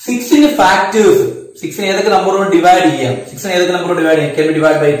 6ന്റെ ഫാക്ടേഴ്സ്, 6നെ ഏതൊക്കെ നമ്പർ കൊണ്ട് ഡിവൈഡ് ചെയ്യാം? 6നെ ഏതൊക്കെ നമ്പർ കൊണ്ട് ഡിവൈഡ് ചെയ്യാം? It can be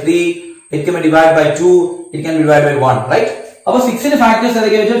divided by 3, it can be divided by 2, it can be divided by 1, right? അപ്പൊ 6ന്റെ ഫാക്ടേഴ്സ്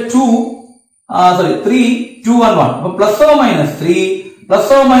ഏതൊക്കെയാ വെച്ചാൽ 3, 2 and 1. അപ്പൊ plus or minus 3,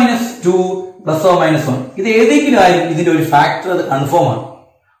 plus or minus 2, plus or minus 1. ഇത് ഏതെങ്കിലും ആയിരിക്കും ഇതിന്റെ ഒരു ഫാക്ടർ. അത് കൺഫേം ആണ്.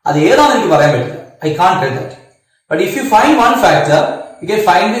 അത് ഏതാണെന്ന് എനിക്ക് പറയാൻ പറ്റില്ല. I can't tell that. But if you find one factor, you can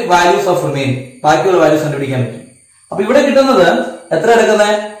find the values of remaining. ബാക്കിയുള്ള വാല്യൂസ് കണ്ടുപിടിക്കാൻ പറ്റും. അപ്പൊ ഇവിടെ കിട്ടുന്നത് എത്ര എടുക്കുന്നത്?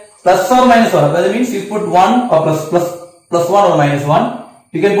 Plus or minus 1. That means you put 1 or plus 1 or minus 1.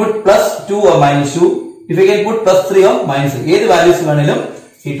 You can put plus 2 or minus 2. If you can put plus 3 or minus 3. ഏത് values വേണേലും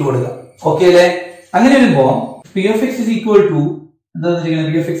ഇട്ട് കൊടുക്കാം. ഓക്കെ അല്ലേ? അങ്ങനെ വരുമ്പോ p of x is equal to എന്താ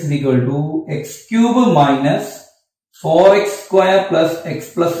p of x is equal to x³ minus 4x² plus x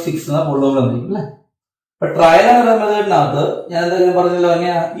plus 6 എന്ന polynomial വന്നിരിക്കും അല്ലേ? അപ്പൊ ട്രയൽ ആൻഡ് എറർ മെത്തേഡിനകത്ത് ഞാൻ എന്തായാലും പറഞ്ഞല്ലോ,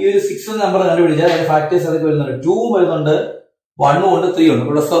 അങ്ങനെ ഈ ഒരു 6 നമ്പർ കണ്ടുപിടിച്ചാൽ അതിന്റെ ഫാക്ടേഴ്സ് അതൊക്കെ വരുന്നുണ്ട്. 2 വരുന്നുണ്ട്, 1 ഉണ്ട്, 3 ഉണ്ട്.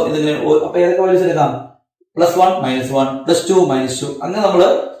 പ്ലസ് ഇതിങ്ങനെ അപ്പൊ ഏതൊക്കെ വാല്യൂസ് എടുക്കാം? Plus 1, minus 1, plus 2, minus 2. അങ്ങനെ നമ്മള്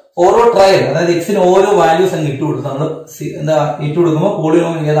ഓരോ ട്രയൽ, അതായത് എക്സിന് ഓരോ വാല്യൂസ് അങ്ങ് ഇട്ട് കൊടുത്ത് നമ്മൾ എന്താ ഇട്ട് കൊടുക്കുമ്പോൾ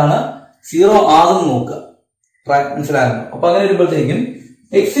പോളിനോമിയൽ ഏതാണ് സീറോ ആകുന്നു നോക്കുക. മനസ്സിലാകുന്നു? അപ്പൊ അങ്ങനെ വരുമ്പോഴത്തേക്കും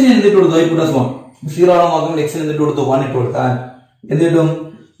എക്സിന് എന്തിട്ട് കൊടുത്തു? പ്ലസ് 1 സീറോ ആണോ നോക്കുമ്പോൾ എക്സിന് എന്തിട്ട് കൊടുത്തു? 1 ഇട്ട് കൊടുത്താൽ എന്ത് കിട്ടും?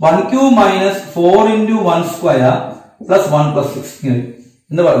 1³ മൈനസ് 4 into 1² പ്ലസ് 1 പ്ലസ് 6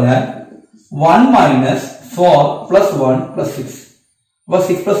 എന്ന് പറഞ്ഞാൽ 1 മൈനസ് 4 പ്ലസ് 1 പ്ലസ് 6. അപ്പൊ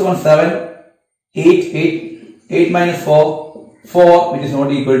 6 plus 1 7, 8 minus 4 which is not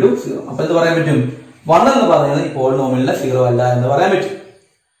equal to 0. അപ്പൊ എന്ത് പറയാൻ പറ്റും? 1 എന്ന് പറയുന്നത് ഈ പോളിനോമിയലിന്റെ 0 അല്ല എന്ന് പറയാൻ പറ്റും.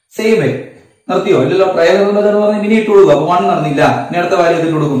 സെയിം വേ നിർത്തിയോ? ഇല്ലല്ലോ. ട്രയൽ പറഞ്ഞാൽ ഇനി ഇട്ട് കൊടുക്കുക. അപ്പൊ 1 നടന്നില്ല. ഇനി അടുത്ത വാല്യൂ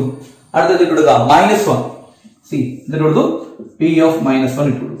ഇതിട്ട് കൊടുക്കും. അടുത്തത് ഇട്ട് കൊടുക്കാം -1. എന്നിട്ട് കൊടുത്തു p of -1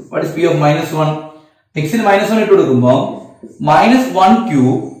 ഇട്ട് കൊടുക്കും. What is p of -1? x ന് -1 ഇട്ട് കൊടുക്കുമ്പോ -1³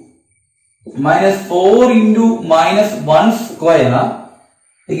 minus 4 into -1²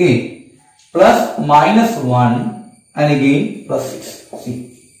 again plus -1 and again plus 6. See,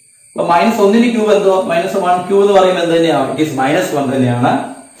 so -1 ന്റെ ക്യൂബ് എന്തോ? -1³ എന്ന് പറയുന്നത് എന്ത് തന്നെയാണ്? ഇറ്റ് ഈസ് -1 തന്നെയാണ്.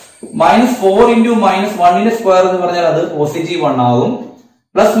 -4 into -1 ന്റെ സ്ക്വയർ എന്ന് പറഞ്ഞാൽ അത് പോസിറ്റീവ് 1 ആകും.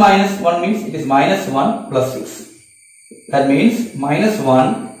 Plus -1 means it is -1 plus 6. That means -1,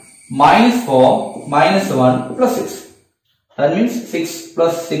 -4, -1 plus 6. That means 6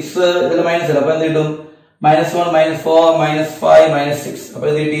 plus 6 ഇതിൽ മൈനസ് ഇല്ല. അപ്പൊ എന്ത് കിട്ടും? -1, -4, -5, -6. അപ്പൊ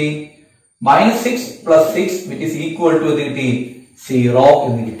എന്ത് കിട്ടി? -6 plus 6 which is equal to എന്ത് കിട്ടി? 0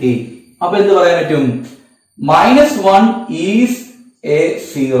 എന്ന് കിട്ടി. അപ്പൊ എന്ത് പറയാൻ പറ്റും? -1 is a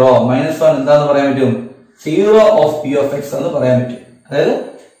 0. -1 എന്താന്ന് പറയാൻ പറ്റും? 0 of p of x എന്ന് പറയാൻ പറ്റും. അതായത്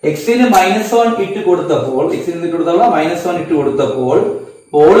എക്സിന് -1 ഇട്ട് കൊടുത്തപ്പോൾ -1 ഇട്ട് കൊടുത്തപ്പോൾ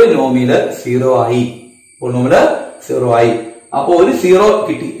പോളിനോമിയൽ 0 ആയി. അപ്പൊ ഒരു 0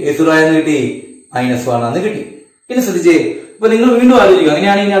 കിട്ടി. A0 ആയെന്ന് കിട്ടി? -1 ആണെന്ന് കിട്ടി. ഇനി ശ്രദ്ധിച്ചേ. ഇപ്പൊ നിങ്ങൾ വീണ്ടും ആലോചിക്കുക,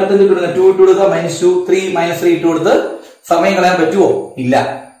 അങ്ങനെയാണ് ഇനി അടുത്ത് ഇട്ട് 2 ഇട്ട് കൊടുക്കുക, -2, 3, -3 ഇട്ട് കൊടുത്ത് സമയം കളയാൻ പറ്റുമോ? ഇല്ല.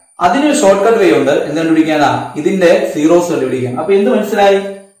 അതിനൊരു ഷോർട്ട് കട്ട് വേ ഉണ്ട്. എന്ത് കണ്ടുപിടിക്കാനാ? ഇതിന്റെ സീറോസ് കണ്ടുപിടിക്കാൻ. അപ്പൊ എന്ത് മനസ്സിലായി?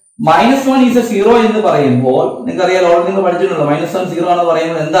 -1 is a 0 എന്ന് പറയുമ്പോൾ നിങ്ങൾക്കറിയാലോ, ഓൾറെഡി നിങ്ങൾ പഠിച്ചിട്ടുണ്ടല്ലോ. -1 0 ആണെന്ന്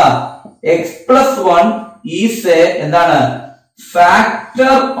പറയുമ്പോൾ എന്താ? x plus 1 is a എന്താണ്?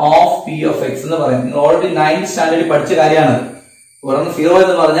 Factor of p of x എന്ന് പറയും. നിങ്ങൾ ഓൾറെഡി 9th സ്റ്റാൻഡേർഡിൽ പഠിച്ച കാര്യമാണ്. ഒരെണ്ണം 0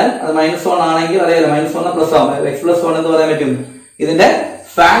 എന്ന് പറഞ്ഞാൽ അത് -1 ആണെങ്കിൽ അറിയാലോ, -1 പ്ലസ് ആവും. x plus 1 എന്ന് പറയാൻ പറ്റും. ഇതിന്റെ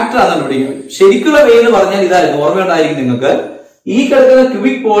ഫാക്ടർ ആണ് കണ്ടുപിടിക്കുന്നത്. ശരിക്കുള്ള വേ എന്ന് പറഞ്ഞാൽ ഇതായിരുന്നു. ഓർമ്മയുണ്ടായിരിക്കും നിങ്ങൾക്ക്. ഈ കിടക്കുന്ന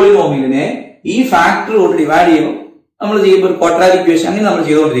ക്യൂബിക് പോളിനോമിയലിനെ ഈ ഫാക്ടർ കൊണ്ട് ഡിവൈഡ് ചെയ്യുമ്പോൾ നമ്മൾ ചെയ്യുമ്പോൾ ഒരു ക്വാഡ്രാറ്റിക് ഇക്വേഷൻ അങ്ങനെ നമ്മൾ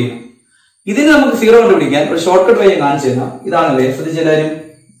ചെയ്തുകൊണ്ടിരിക്കും. ഇതിന് നമുക്ക് 0 കണ്ടുപിടിക്കാൻ ഒരു ഷോർട്ട് കട്ട് വേ കാണിച്ചു തരാം. ഇതാണല്ലേ, ശ്രദ്ധിച്ചെല്ലാരും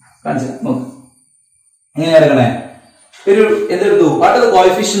കാണിച്ചു തരാം. നോക്ക്, എങ്ങനെയാ എടുക്കണേ? ഒരു എന്തെടുത്തു? What are the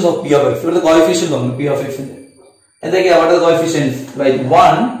coefficients of p of x? ഇവിടുത്തെ കോഎഫിഷ്യന്റ് ആണ് p of x ന്റെ. എന്തൊക്കെയാ? What are the coefficients? Right,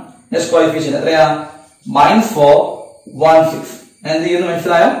 1 next coefficient എത്രയാ? -4, 1, 6. എന്ത് ചെയ്യുന്നു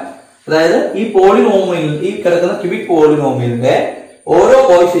മനസ്സിലായോ? അതായത് ഈ പോളിനോമിയൽ, ഈ കിടക്കുന്ന ക്യൂബിക് പോളിനോമിയലിന്റെ ഓരോ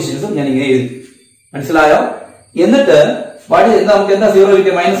കോഎഫിഷ്യന്റ്സും ഞാൻ ഇങ്ങനെ എഴുതി. മനസ്സിലായോ? എന്നിട്ട് നമുക്ക് എന്താ 0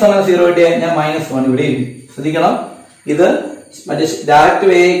 കിട്ടിയ -1 ആണ് 0 കിട്ടിയ ഞാൻ -1 ഇവിടെ എഴുതി. ശ്രദ്ധിക്കണം, ഇത് മറ്റേ ഡയറക്റ്റ്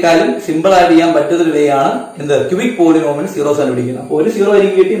വേയേക്കാളും സിമ്പിൾ ആയിട്ട് ചെയ്യാൻ പറ്റുന്ന ഒരു വേ ആണ് എന്ത് ക്യൂബിക് പോളിനോമിയൽ സീറോസ് കണ്ടുപിടിക്കുന്നത്. അപ്പോൾ ഒരു 0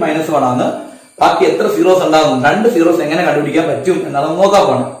 എനിക്ക് കിട്ടി -1 ആണ്. ബാക്കി എത്ര സീറോസ് ഉണ്ടാകും, 2 സീറോസ് എങ്ങനെ കണ്ടുപിടിക്കാൻ പറ്റും എന്നാണ് നോക്കാൻ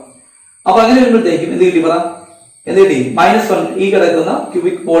പോണത്. അപ്പൊ അങ്ങനെ വരുമ്പോഴത്തേക്കും എന്ത് കിട്ടി പറ, എന്ത് കിട്ടി -1 ഈ കിടക്കുന്ന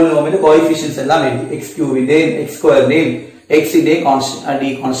ക്യൂബിക് പോളിനോമിയൽ കോഎഫിഷ്യൻസ് എല്ലാം എഴുതി. x3ന്റെയും x2ന്റെയും x-ന്റെയും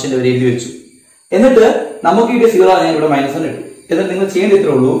കോൺസ്റ്റന്റ് വരെ എഴുതി വെച്ചു. എന്നിട്ട് നമുക്ക് കിട്ടിയ 0 ഞാൻ ഇവിടെ -1 ഇട്ടു. എന്നിട്ട് നിങ്ങൾ ചെയ്യേണ്ട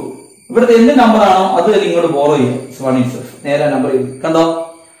ഇത്രേ ഉള്ളൂ, ഇവിടുത്തെ എന്ത് നമ്പർ ആണോ അത് തന്നെ ഇങ്ങോട്ട് ബോറോ ചെയ്യും. നേരെ നമ്പർ ചെയ്യും കണ്ടോ.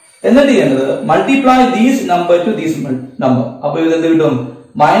 എന്നിട്ട് ചെയ്യേണ്ടത് multiply these number two these number. അപ്പൊ ഇത് എന്ത് കിട്ടും,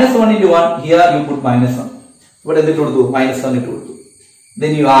 -1 into 1 here you put -1. ഇവിടെ എന്തിട്ട് കൊടുത്തു, -1 ഇട്ട് കൊടുത്തു.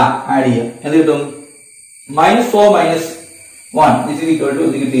 then you add ചെയ്യാം. എന്ത് കിട്ടും, -4 - 1 this is equal to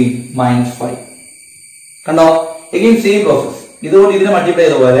 -5. കണ്ടോ, again same process. ഇതുകൊണ്ട് ഇതിനെ മൾട്ടിപ്ലൈ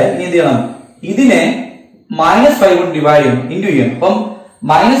ചെയ്ത പോലെ ഇനി എന്ത് ചെയ്യണം, ഇതിനെ -5 കൊണ്ട് ഡിവൈഡ് ചെയ്യണം, ഇൻറ്റു ചെയ്യണം. അപ്പം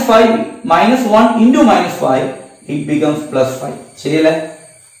 -1 into -5 it becomes +5. ശരിയല്ലേ?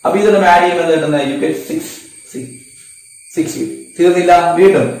 അപ്പൊ ഇതൊന്ന് ആഡ് ചെയ്യുമ്പോൾ കിട്ടുന്നത് you get 6 തീർന്നില്ല.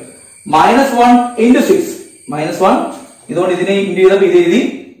 വീണ്ടും -1 into 6 -1 ഇതുകൊണ്ട് ഇതിനെ ഇൻറ്റു ചെയ്തപ്പോൾ ഇത് എഴുതി,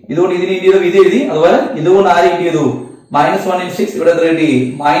 ഇതുകൊണ്ട് ഇതിനെ ഇൻറ്റു ചെയ്തപ്പോൾ ഇത് എഴുതി. അതുപോലെ ഇതുകൊണ്ട് ആരെ ഇൻറ്റു ചെയ്തു, -1 into 6 ഇവിടെ എത്ര കിട്ടി,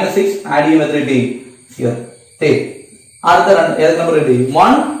 -6 ആഡ് ചെയ്യുമ്പോൾ എത്ര കിട്ടി 0. അടുത്ത ഏത് നമ്പർ കിട്ടി,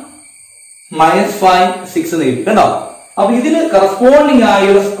 1 -5 6 എന്ന് കിട്ടി. കണ്ടോ, അപ്പൊ ഇതിന് കറസ്പോണ്ടിങ്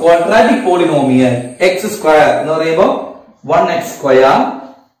ആയുള്ള ക്വാഡ്രാറ്റിക് പോളിനോമിയൽ x² എന്ന് പറയുമ്പോൾ 1x²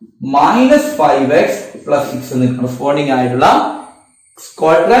 -5x + 6 എന്ന് കറസ്പോണ്ടിങ് ആയിട്ടുള്ള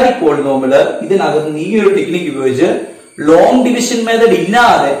ക്വാഡ്രാറ്റിക് പോളിനോമിയൽ ഇതിനകത്ത് ഈ ഒരു ടെക്നിക്ക് ഉപയോഗിച്ച് ലോങ് ഡിവിഷൻ മെത്തേഡ്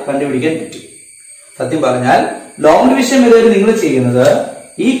ഇല്ലാതെ കണ്ടുപിടിക്കാൻ പറ്റും. സത്യം പറഞ്ഞാൽ ലോങ് ഡിവിഷൻ മെത്തേഡ് നിങ്ങൾ ചെയ്യുന്നത്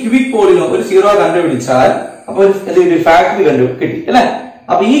ഈ ക്യൂബിക് പോളിനോമിയൽ ഒരു 0 കണ്ടുപിടിച്ചാൽ അപ്പൊ ഒരു ഫാക്ടറി കിട്ടി അല്ലെ.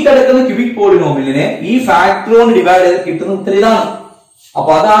 അപ്പൊ ഈ കിടക്കുന്ന ക്യൂബിക് പോളിനോമിയലിനെ ഈ ഫാക്ടർ കൊണ്ട് ഡിവൈഡ് ചെയ്ത് കിട്ടുന്ന ഉത്തരം ഇതാണ്.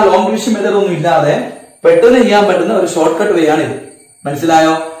 അപ്പൊ അത് ആ ലോങ് ഡിവിഷൻ മെത്തേഡ് ഒന്നും ഇല്ലാതെ പെട്ടെന്ന് ചെയ്യാൻ പറ്റുന്ന ഒരു ഷോർട്ട് കട്ട് വേ ആണ് ഇത്.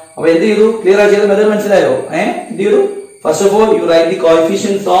 മനസ്സിലായോ? അപ്പൊ എന്ത് ചെയ്തു, ക്ലിയർ ആയി ചെയ്ത മെത്തേഡ് മനസ്സിലായോ? എന്ത് ചെയ്തു, first of all U right the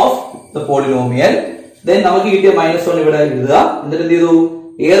coefficients of the polynomial, then നമുക്ക് കിട്ടിയ -1 ഇവിടെ എഴുതുക. എന്നിട്ട് എന്ത് ചെയ്തു,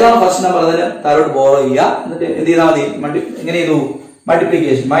 ഏതാണ് ഫസ്റ്റ് നമ്പർ അതിന് താഴോട്ട് ബോറോ ചെയ്യുക. എന്നിട്ട് എന്ത് ചെയ്താൽ മതി, എങ്ങനെ ചെയ്തു,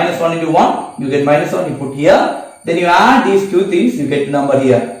 multiplication -1 into 1 you get -1 you put here, then you add these two things you get number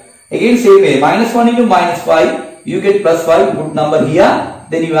here. Again same way, -1 into -5 you get +5 you put number here,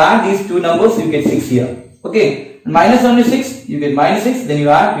 then you add these two numbers you get 6 here. Okay, -1 to 6 you get -6, then you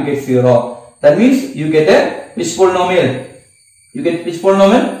add you get 0. That means you get a which polynomial, you get which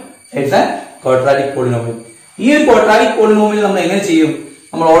polynomial, it's a quadratic polynomial. ഈ quadratic polynomial നമ്മൾ എങ്ങനെ ചെയ്യും,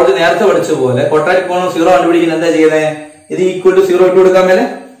 നമ്മൾ already നേരത്തെ പഠിച്ച പോലെ quadratic polynomial 0 കണ്ടുപിടിക്കാൻ എന്താ ചെയ്യുന്നത്, ഇത് ഈക്വൽ ടു 0 ഇട്ട് കൊടുക്കാൻ മേലെ,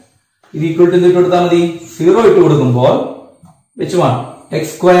 ഇത് ഈക്വൽ ടു ഇട്ട് കൊടുത്താൽ മതി. 0 ഇട്ട് കൊടുക്കുമ്പോൾ which one, x²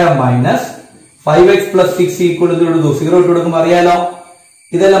 - 5x + 6 equal to 0 ഇട്ട് കൊടുക്കുമ്പോൾ അറിയാലോ,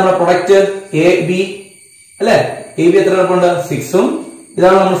 ഇതല്ല നമ്മുടെ പ്രൊഡക്റ്റ് AB അല്ലെ. AB എത്ര കിടപ്പുണ്ട്, 6 ഉം.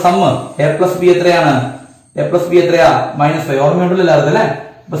 ഇതാണ് നമ്മുടെ സമ്മ് a + b എത്രയാണ്, a + b എത്രയാ, -5. ഓർമ്മയുണ്ടല്ലോ എല്ലാവർക്കും അല്ലെ.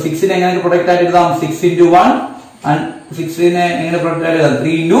 അപ്പൊ 6നെ എങ്ങനെ പ്രൊഡക്റ്റ് ആയിട്ട് എഴുതാം, 6 into 1 and 6നെ എങ്ങനെ പ്രൊഡക്റ്റ് ആയിട്ട് എഴുതാം,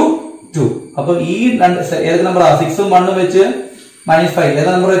 3 into 2. അപ്പൊ ഈ ഏത് നമ്പറാ, 6 ഉം 1 ഉം വെച്ച് -5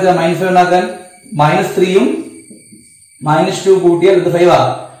 ഏതാ നമ്പർ വെച്ചാൽ -5 ഉണ്ടാക്കാൻ -3 ഉം -2 കൂട്ടിയാൽ ഇത് 5 ആ.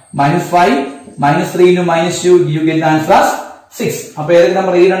 -5 -3 into -2 you get the answer as 6. അപ്പൊ ഏതൊക്കെ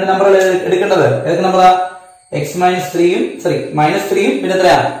നമ്പർ, ഈ രണ്ട് നമ്പർ എടുക്കേണ്ടത് ഏതൊക്കെ നമ്പറാ, -3 ഉം പിന്നെ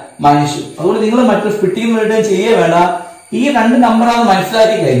എത്രയാ -2. അതുകൊണ്ട് നിങ്ങൾ മറ്റൊരു സ്പ്ലിറ്റിംഗ് വേണ്ടി ചെയ്യേ വേണ്ട, ഈ രണ്ട് നമ്പറാന്ന്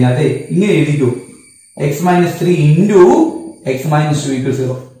മനസ്സിലാക്കി കഴിഞ്ഞാൽ ഇങ്ങനെ എഴുതിക്കൂ, x-3 into x-2 =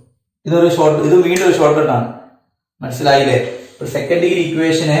 0. ഇത് വീണ്ടും ഒരു ഷോർട്ട് കട്ട് ആണ്. മനസ്സിലായില്ലേ? ഒരു സെക്കൻഡ് ഡിഗ്രി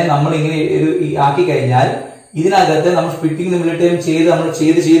ഇക്വേഷനെ നമ്മൾ ഇങ്ങനെ ആക്കി കഴിഞ്ഞാൽ ഇതിനകത്ത് നമ്മൾ സ്പ്ലിറ്റിംഗ് നിമിലിറ്റേയും നമ്മൾ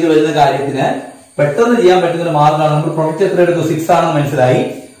ചെയ്ത് വരുന്ന കാര്യത്തിന് പെട്ടെന്ന് ചെയ്യാൻ പറ്റുന്ന ഒരു മാർഗമാണ്. നമ്മൾ പ്രൊഡക്റ്റ് എത്ര എടുത്തു, 6 ആണെന്ന് മനസ്സിലായി.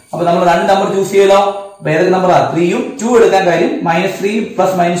 അപ്പൊ നമ്മൾ രണ്ട് നമ്പർ ചൂസ് ചെയ്യലോ. അപ്പൊ ഏതൊക്കെ നമ്പറാ, 3 ഉം 2 എടുക്കാൻ കാര്യം -3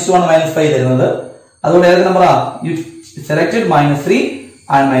 + -2 ആണ് -5 തരുന്നത്. അതുകൊണ്ട് ഏതൊക്കെ നമ്പറാ, യു സെലക്ടഡ് -3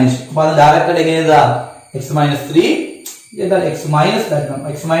 and -2. അപ്പൊ അത് ഡയറക്റ്റ് എങ്ങനെ എഴുതാ, x-3 x minus that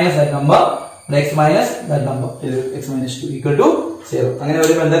number, x minus that number x-2 equal to 0. അങ്ങനെ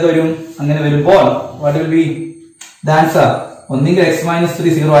വരുമ്പോൾ എന്തൊക്കെ വരും, അങ്ങനെ വരുമ്പോൾ what will be the answer, ഒന്നെങ്കിൽ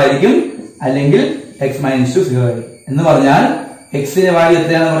x-3 0 ആയിരിക്കും, അല്ലെങ്കിൽ x-2 0 ആയിരിക്കും. എന്ന് പറഞ്ഞാൽ x ന്റെ വാല്യൂ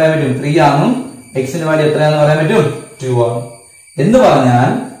എത്രയാണെന്ന് പറയാൻ പറ്റും, 3 ആണെന്നും x ന്റെ വാല്യൂ എത്രയാണെന്ന് പറയാൻ പറ്റും, 2 ആണ്. എന്ന് പറഞ്ഞാൽ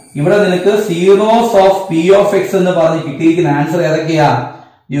ഇവിടെ നിനക്ക് zeros of p of x എന്ന് പറഞ്ഞ് കിട്ടിയിരിക്കുന്ന ആൻസർ ഏതൊക്കെയാ,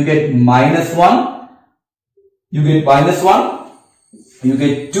 you get -1, you get -1, you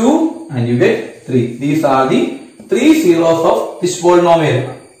get 2 and you get 3. These are the 3 zeros of this polynomial,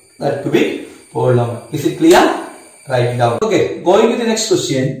 that cubic polynomial. Is it clear? Write it down. Okay, going to the next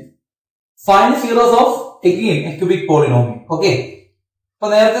question. Find the zeros of again a cubic polynomial. Okay. So,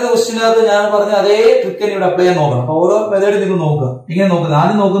 നേരത്തെ ക്വസ്റ്റ്യനകത്ത് ഞാൻ പറഞ്ഞ അതേ trick ഇവിടെ apply ചെയ്യാൻ നോക്കണം. അപ്പോൾ ഓരോ method നിങ്ങൾ നോക്കുക. ഇങ്ങനെ നോക്കുക.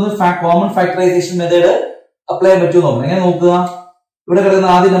 ആദ്യം നോക്കുന്നത് കോമൺ ഫാക്ടറൈസേഷൻ മെത്തേഡ് അപ്ലൈ ചെയ്യാൻ പറ്റുമോ നോക്കണം. എങ്ങനെ നോക്കുക? ഇവിടെ കിടക്കുന്ന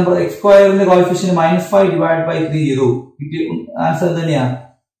ആദ്യ നമ്പർ x സ്ക്വയറിന്റെ കോഎഫിഷ്യന്റ് -5 ഡിവൈഡ് ബൈ 3 ചെയ്തു. ആൻസർ തന്നെയാണ്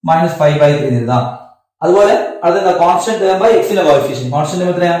 -5/3 എഴുതാം. അതുപോലെ അതെന്താ കോൺസ്റ്റന്റ് ടേം ബൈ x ന്റെ കോഎഫിഷ്യന്റ്. കോൺസ്റ്റന്റ്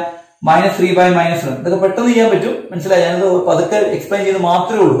ടേം എത്രയാ? -3/-1. ഇതൊക്കെ പെട്ടെന്ന് ചെയ്യാൻ പറ്റും. മനസ്സിലായി? ഞാനത് പതുക്കെ എക്സ്പ്ലെയിൻ ചെയ്ത്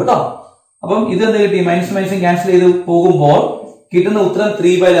മാത്രമേ ഉള്ളൂ കേട്ടോ. അപ്പം ഇത് എന്ത് കിട്ടി? മൈനസും ക്യാൻസൽ ചെയ്ത് പോകുമ്പോൾ കിട്ടുന്ന ഉത്തരം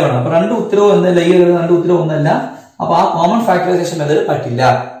 3/11. അപ്പൊ രണ്ട് ഉത്തരവും ഒന്നല്ല, ഈ രണ്ട് ഉത്തരവും ഒന്നല്ല. അപ്പൊ ആ കോമൺ ഫാക്ടറൈസേഷൻ മെത്തേഡ് പറ്റില്ല.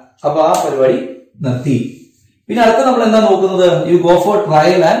 അപ്പൊ ആ പരിപാടി നിർത്തി. പിന്നെ അടുത്ത നമ്മൾ എന്താ നോക്കുന്നത്? You go for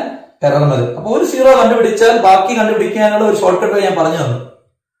trial and error method. അപ്പൊ ഒരു സീറോ കണ്ടുപിടിച്ചാൽ ബാക്കി കണ്ടുപിടിക്കാനുള്ള ഒരു ഷോർട്ട് കട്ട് ഞാൻ പറഞ്ഞു തന്നു.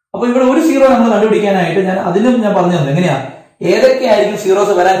 അപ്പൊ ഇവിടെ ഒരു സീറോ നമ്മൾ കണ്ടുപിടിക്കാനായിട്ട് അതിനും ഞാൻ പറഞ്ഞു തന്നു എങ്ങനെയാ, ഏതൊക്കെ ആയിരിക്കും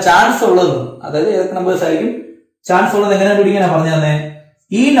സീറോസ് വരാൻ ചാൻസ് ഉള്ളത്, അതായത് ഏതൊക്കെ നമ്പേഴ്സ് ആയിരിക്കും ചാൻസ് ഉള്ളത് എങ്ങനെ കണ്ടുപിടിക്കാനാ പറഞ്ഞു തന്നെ.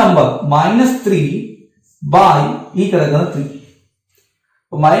 ഈ നമ്പർ -3 ബൈ ഈ കിടക്കുന്ന 3.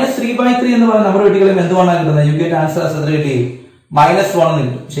 -3/3 എന്ന് പറയുന്ന നമ്പർ കിട്ടിയാലും എന്തുകൊണ്ടാണ് കിട്ടുന്നത്? യു ഗെറ്റ് ആൻസർ എത്ര കിട്ടി? -1 എന്ന്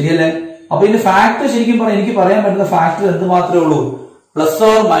കിട്ടും. ശരിയല്ലേ? അപ്പൊ ഇതിന്റെ ഫാക്ടർ ശരിക്കും പറഞ്ഞാൽ എനിക്ക് പറയാൻ പറ്റുന്ന ഫാക്ടർ എന്ത് മാത്രമേ ഉള്ളൂ?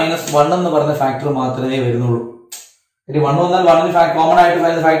 +or-1 എന്ന് പറഞ്ഞ ഫാക്ടർ മാത്രമേ വരുന്നുള്ളൂ. 1 വന്നാൽ 1 കോമൺ ആയിട്ട്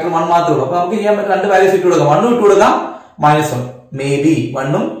വരുന്ന ഫാക്ടർ 1 മാത്രമേ ഉള്ളൂ. അപ്പൊ നമുക്ക് ചെയ്യാൻ പറ്റും രണ്ട് വാല്യൂസ് ഇട്ട് കൊടുക്കാം. 1 ഇട്ട് കൊടുക്കാം, -1. മേ ബി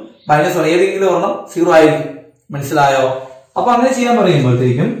 1ഉം -1 ഏതെങ്കിലും ഒരെണ്ണം 0 ആയിരിക്കും. മനസ്സിലായോ? അപ്പൊ അങ്ങനെ ചെയ്യാൻ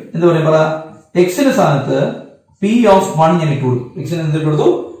പറയുമ്പോഴത്തേക്കും എന്ത് പറയും? പറ എക്സിന്റെ സ്ഥാനത്ത് P(1) ഞാൻ ഇട്ട് കൊടുത്തു. എക്സിന് എന്തിട്ട് കൊടുത്തു?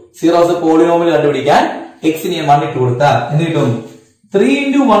 സീറോസ് പോളിനോമിയൽ കണ്ടുപിടിക്കാൻ എക്സിന് ഞാൻ 1 ഇട്ട് കൊടുത്താൽ എന്ത് കിട്ടും? 3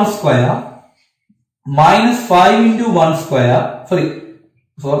 × 1 square -5 × 1 square sorry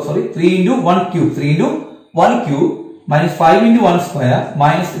 3 × 1 cube 3 × 1 cube -5 × 1 square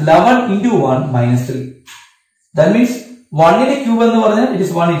 -11 × 1 -3. That means 1 ന്റെ ക്യൂബ് എന്ന് പറഞ്ഞാൽ it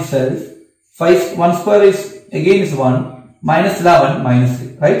is 1 itself. 1 square is again is 1 -11 -3,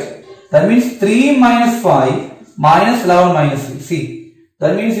 right? That means 3 - 5 -11 -3. See,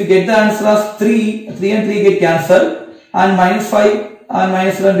 that means you get the answer as 3 and 3 get cancelled, and -5 and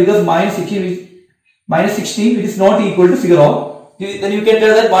 -11 because -16 it is not equal to 0. Then you can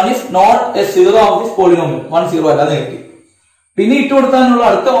tell that 1 is not a zero of this polynomial. 1 0 അല്ലാതെ കിട്ടി. പിന്നെ ഇട്ട് കൊടുക്കാനുള്ള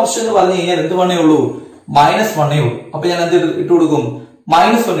അടുത്ത option എന്ന് പറഞ്ഞു കഴിഞ്ഞാൽ എന്ത് വണ്ണേ ഉള്ളൂ? -1 ഉള്ളൂ. അപ്പൊ ഞാൻ എന്ത് ഇട്ട് കൊടുക്കും?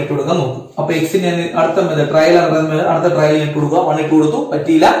 -1 ഇട്ട് കൊടുക്കാൻ നോക്കും. അപ്പൊ എക്സിന് ഞാൻ അടുത്ത ട്രയൽ അടുത്ത ട്രയൽ ഇട്ട് കൊടുക്കുക. 1 ഇട്ട് കൊടുത്തു,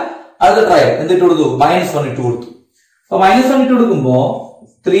 പറ്റിയില്ല. അടുത്ത ട്രയൽ എന്തിട്ട് കൊടുത്തു? -1 ഇട്ട് കൊടുത്തു. അപ്പൊ -1 ഇട്ട് കൊടുക്കുമ്പോ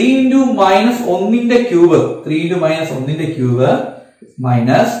 3 × -1ന്റെ ക്യൂബ് 3 × -1ന്റെ ക്യൂബ്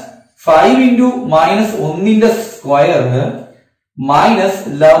 -5 × -1ന്റെ സ്ക്വയർ -11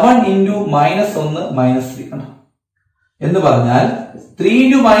 × -1 എന്ന് പറഞ്ഞാൽ 3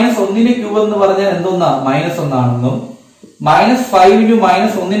 × -1ന്റെ ക്യൂബ് എന്ന് പറഞ്ഞാൽ എന്തോന്നാ? -1 ആണെന്നും -5 ×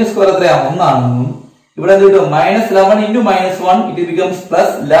 -1ന്റെ സ്ക്വയർ എത്രയാ? 1 ആണെന്നും ഇവിടെ എന്ത് കിട്ടും? -11 × -1 it becomes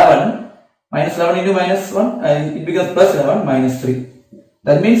 +11. -11 × -1 it becomes +11 -3.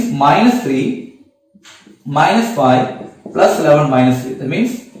 That means -3 -5 +11 -3. That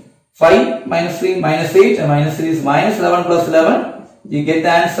means 5 -3 -8 and -3 is -11 +11. You get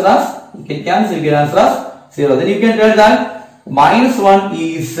the answer as, you can cancel, you get answer as 0. Then you can tell that -1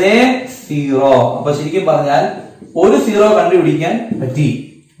 is a 0. അപ്പൊ ശരിക്കും പറഞ്ഞാൽ ഒരു 0 കണ്ടുപിടിക്കാൻ പറ്റി.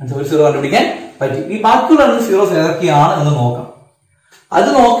 ഒരു 0 കണ്ടുപിടിക്കാൻ പറ്റി. ഈ ബാക്കിയുള്ള 0 ഏതൊക്കെയാണ് എന്ന് നോക്കാം. അത്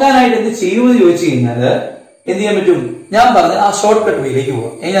നോക്കാനായിട്ട് എന്ത് ചെയ്യുമെന്ന് ചോദിച്ചു കഴിഞ്ഞാൽ എന്ത് ചെയ്യാൻ പറ്റും? ഞാൻ പറഞ്ഞ ആ ഷോർട്ട് കട്ട് വേയിലേക്ക്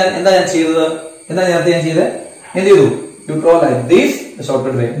പോവാം. എന്താ ഞാൻ ചെയ്തത്? എന്താ നേരത്തെ ഞാൻ ചെയ്തത്? എന്ത് ചെയ്തു? U draw like this short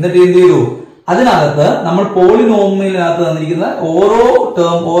cut വേ. എന്നിട്ട് എന്ത് ചെയ്തു? അതിനകത്ത് നമ്മൾ പോളിനോമിയലിനകത്ത് തന്നിരിക്കുന്ന ഓരോ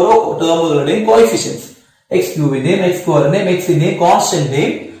ടേമുകളുടെയും കോഎഫിഷ്യൻസ് x3ന്റെയും x2ന്റെയും x-ന്റെയും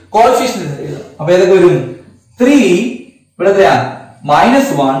കോൺസ്റ്റന്റിന്റെയും കോഎഫിഷ്യൻസ് എഴുതാം. അപ്പൊ ഏതൊക്കെ വരും? 3 ഇവിടെ എത്രയാ?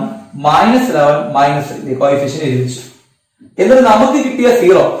 -1 -11 -3 കോഎഫിഷ്യന്റ് എഴുതി വെച്ചു. എന്നിട്ട് നമുക്ക് കിട്ടിയ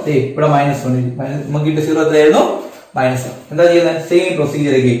 0 ഇവിടെ -1 നമുക്ക് കിട്ടിയ 0 എത്രയായിരുന്നു? -1. എന്താ ചെയ്യുന്നത്? സെയിം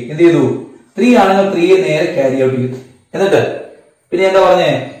പ്രൊസീജിയർ ഒക്കെ എന്ത് ചെയ്തു? 3 ആണെങ്കിൽ 3 നേരെ ക്യാരി ഔട്ട് ചെയ്തു. എന്നിട്ട് പിന്നെ എന്താ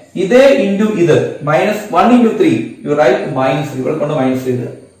പറഞ്ഞേ? ഇതേ ഇൻറ്റു ഇത് -1 × 3 യു റൈറ്റ് -3 ഇവിടെ കൊണ്ട് -3 ഇടുക.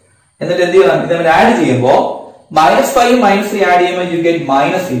 എന്നിട്ട് എന്ത് ചെയ്യണം? ഇത് ആഡ് ചെയ്യുമ്പോൾ -5 -3 ആഡ് ചെയ്യുമ്പോൾ യു ഗെറ്റ്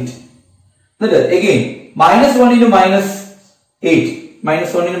 -8. എന്നിട്ട് again -1 × -8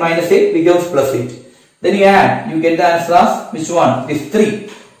 -1 × -8 becomes +8. Then you add, you get the answer as which one? It is 3.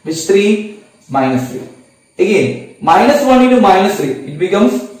 Which 3? -3. Again -1 × -3 it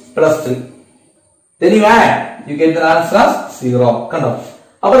becomes +3. Then you add, you get the answer as 0. കണ്ടോ?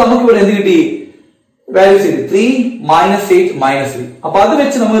 അപ്പൊ നമുക്ക് ഇവിടെ എന്ത് കിട്ടി? വാല്യൂസ് കിട്ടി 3 -8 -3. അപ്പൊ അത്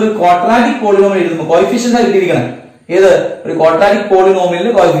വെച്ച് നമ്മൾ ഒരു ക്വാഡ്രാറ്റിക് പോളിനോമിയൽ എഴുതുമ്പോൾ കോഎഫിഷ്യൻസ് ആയി കിട്ടിയിരിക്കണം. ഏത്? ഒരു ക്വാഡ്രാറ്റിക്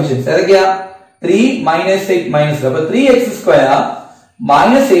പോളിനോമിയലിന്റെ കോഎഫിഷ്യൻസ് ഏതൊക്കെയാ? 3 -8 -3. അപ്പൊ 3x²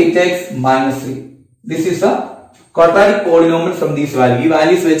 -8x -3. This is a quadratic polynomial from these values. ഈ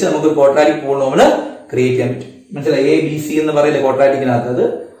വാല്യൂസ് വെച്ച് നമുക്ക് ഒരു quadratic polynomial ക്രിയേറ്റ് ചെയ്യാൻ പറ്റും. മനസ്സിലായി? എ ബി സി എന്ന് പറയില്ലേ ക്വാഡ്രാറ്റിക്കിനകത്ത്, അത്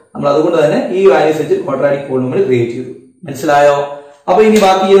നമ്മൾ അതുകൊണ്ട് തന്നെ ഈ വാല്യൂസ് വെച്ച് ക്വാഡ്രാറ്റിക് പോളിനോമിയൽ ക്രിയേറ്റ് ചെയ്തു. മനസ്സിലായോ? അപ്പൊ ഇനി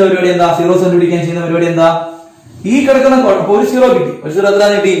ബാക്കി ചെയ്യുന്ന പരിപാടി എന്താ? സീറോസ് കണ്ടുപിടിക്കാൻ ചെയ്യുന്ന പരിപാടി എന്താ? ഈ കിടക്കുന്ന ഒരു സീറോ കിട്ടി, ഒരു സീറോ എത്ര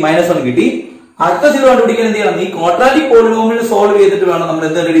കിട്ടി? -1 കിട്ടി. അടുത്ത സീറോ കണ്ടുപിടിക്കാൻ എന്ത് ചെയ്യണം? ഈ ക്വാഡ്രാറ്റിക് പോളിനോമിയൽ സോൾവ് ചെയ്തിട്ട് വേണം നമ്മൾ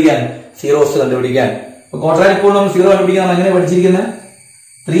എന്ത് കണ്ടുപിടിക്കാൻ? സീറോസ് കണ്ടുപിടിക്കാൻ. അപ്പൊ ക്വാഡ്രാറ്റിക് പോളിനോമിയൽ സീറോ കണ്ടുപിടിക്കാൻ നമ്മൾ എങ്ങനെ പഠിച്ചിരിക്കുന്നത്?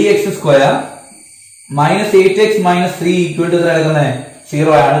 3x² - 8x - 3 = എത്ര കിടക്കുന്നത്?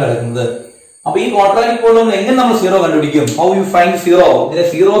 0 ആണ് കിടക്കുന്നത്. അപ്പൊ ഈ ക്വാഡ്രാറ്റിക് പോളിനോമിയൽ എങ്ങനെ നമ്മൾ സീറോ കണ്ടുപിടിക്കും? How you find zero? ഇതിന്റെ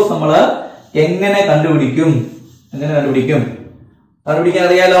സീറോസ് നമ്മൾ എങ്ങനെ കണ്ടുപിടിക്കും? കണ്ടുപിടിക്കാൻ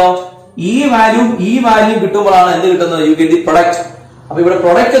അറിയാലോ. ഈ വാല്യൂ കിട്ടുമ്പോഴാണ് എന്ത് കിട്ടുന്നത്? You get the product. അപ്പൊ ഇവിടെ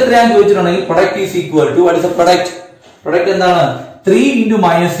പ്രൊഡക്റ്റ് എത്രയാണെന്ന് ചോദിച്ചിട്ടുണ്ടെങ്കിൽ product is equal to what is the product? Product എന്താണ്? 3 ×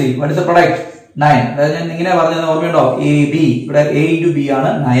 -3. What is the product? 9. അതായത് ഞാൻ ഇങ്ങനെ പറഞ്ഞത് ഓർമ്മയുണ്ടോ? എ ബി, ഇവിടെ a × b ആണ്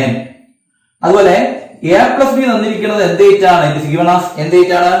 9. അതുപോലെ a + b തന്നിരിക്കുന്നത് എന്താണ്? ഇറ്റ് ഈസ് ഗിവൺ ആസ്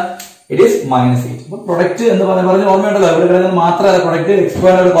എന്താണ്? It is -8. അപ്പൊ പ്രൊഡക്റ്റ് എന്ന് പറഞ്ഞ ഓർമ്മയുണ്ടല്ലോ, ഇവിടെ കിടക്കുന്നത് മാത്രമല്ല പ്രൊഡക്റ്റ്.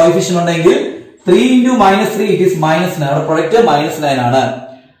 x² കോഎഫിഷ്യന്റ് ഉണ്ടെങ്കിൽ 3 × -3 ഇറ്റ് ഈസ് -9. അവിടെ പ്രൊഡക്റ്റ് -9 ആണ്.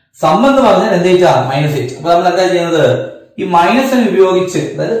 സം എന്ന് പറഞ്ഞാൽ എന്താ? -8. അപ്പൊ നമ്മൾ എന്താ ചെയ്യുന്നത്? ഈ -n ഉപയോഗിച്ച്,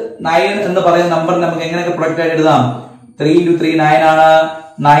 അതായത് 9 എന്ന് പറയുന്ന നമ്പർ നമുക്ക് എങ്ങനെയൊക്കെ പ്രൊഡക്റ്റ് ആയിട്ട് എഴുതാം? 3 × 3 9 ആണ്.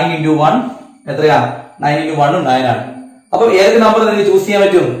 9 × 1 എത്രയാ? 9 × 1 9 ആണ്. അപ്പൊ ഏതൊക്കെ നമ്പർ നിങ്ങൾക്ക് ചൂസ് ചെയ്യാൻ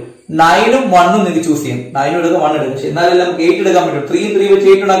പറ്റും? 9 ഉം 1 ഉം നിങ്ങൾക്ക് ചൂസ് ചെയ്യാം. 9 എടുക്കാം, 1 എടുക്കാം. പക്ഷെ എന്നാലും നമുക്ക് 8 എടുക്കാൻ പറ്റും. 3 × 3 വെച്ച്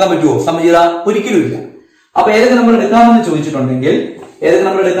 8 ഉണ്ടാക്കാൻ പറ്റുമോ? സം ചെയ്താൽ ഒരിക്കലും ഇല്ല. അപ്പൊ ഏതൊക്കെ നമ്പർ എടുക്കാമെന്ന് ചോദിച്ചിട്ടുണ്ടെങ്കിൽ ഏതൊക്കെ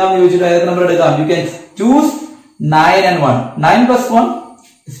നമ്പർ എടുക്കാം? You can choose 9 and 1. 9 + 1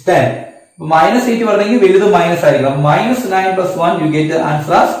 is 10. -8 പറഞ്ഞെങ്കിൽ വലുത് മൈനസ് ആയിരിക്കണം. -9 + 1 you get the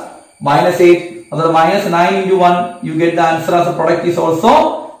answer as -8. അതായത് -9 × 1 you get the answer as product is also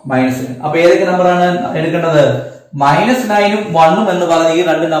 -9. അപ്പൊ ഏതൊക്കെ നമ്പറാണ് എടുക്കേണ്ടത്? -9 ഉം 1 ഉം എന്ന് പറഞ്ഞ ഈ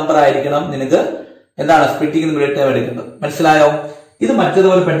രണ്ട് നമ്പർ ആയിരിക്കണം നിനക്ക് എന്താണ് സ്പ്ലിറ്റിംഗ് എടുക്കേണ്ടത്. മനസ്സിലായോ? ഇത്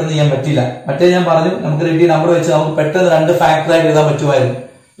മറ്റേതുപോലെ പെട്ടെന്ന് ചെയ്യാൻ പറ്റില്ല. മറ്റേ ഞാൻ പറഞ്ഞു നമുക്ക് കിട്ടിയ നമ്പർ വെച്ച് നമുക്ക് പെട്ടെന്ന് 2 ഫാക്ടർ ആയിട്ട് എഴുതാൻ പറ്റുമായിരുന്നു.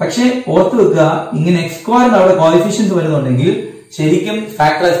 പക്ഷെ ഓർത്ത് വെക്കുക, ഇങ്ങനെ x² അവിടെ കോഎഫിഷ്യൻസ് വരുന്നുണ്ടെങ്കിൽ ശരിക്കും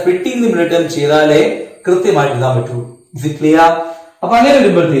ഫാക്ടർ സ്പ്ലിറ്റിംഗ് മിനിറ്റ് ചെയ്താലേ കൃത്യമായിട്ട് എഴുതാൻ പറ്റുള്ളൂ. Is it clear? അപ്പൊ അങ്ങനെ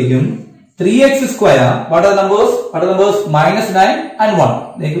വരുമ്പോഴത്തേക്കും 3x², what are numbers? -9 and 1.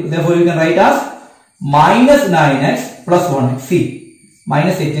 Therefore you can write as -9x + 1x. See,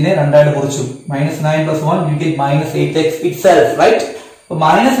 -8നെ രണ്ടായിട്ട് മുറിച്ചു. -9 + 1 you get -8x itself, right? So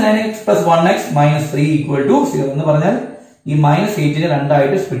 -9x + 1x - 3 = 0 എന്ന് പറഞ്ഞാൽ ഈ -8നെ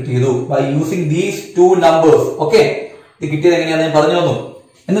രണ്ടായിട്ട് സ്പ്ലിറ്റ് ചെയ്തു by using these two numbers. Okay, ഇത് കിട്ടിയത് എങ്ങനെയാണെന്ന് ഞാൻ പറഞ്ഞു തന്നു.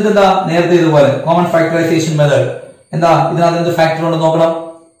 എന്നിട്ട് എന്താ നേരത്തെ ഇതുപോലെ കോമൺ ഫാക്ടറൈസേഷൻ മെത്തേഡ് എന്താ? ഇതിനകത്ത് എന്ത് ഫാക്ടർ ഉണ്ടെന്ന് നോക്കണം.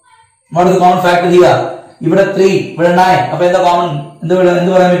 What is the common factor here? ഇവിടെ 3, ഇവിടെ 9. അപ്പൊ എന്താ കോമൺ? എന്ത്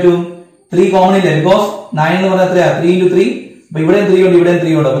പറയാൻ പറ്റും? 3 കോമൺ ഇല്ല. ബിക്കോസ് 9 എന്ന് പറഞ്ഞാൽ എത്രയാ? 3 × 3. അപ്പൊ ഇവിടെയും 3 ഉണ്ട്, ഇവിടെയും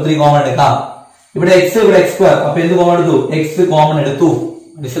 3 ഉണ്ട്. അപ്പൊ 3 കോമൺ എടുക്കാം. ഇവിടെ x, ഇവിടെ x². അപ്പൊ എന്ത് കോമൺ എടുത്തു? x കോമൺ എടുത്തു.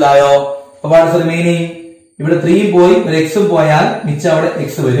 മനസ്സിലായോ? അപ്പൊ വാട്ട് ഇസ് റിമൈനിങ്? ഇവിടെ 3 പോയി ഒരു x പോയാൽ മിച്ചം അവിടെ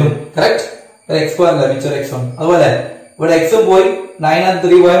x വരും. കറക്റ്റ്? x² അല്ല, മിച്ചം x ഉണ്ട്. അതുപോലെ ഇവിടെ x പോയി 9 and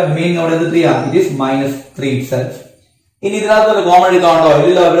 3 പോയാൽ റിമൈനിങ് അവിടെ എന്ത് 3 ആ? It is -3 itself. ഇനി ഇതിനകത്ത് കോമൺ എടുക്കാണ്ടോ?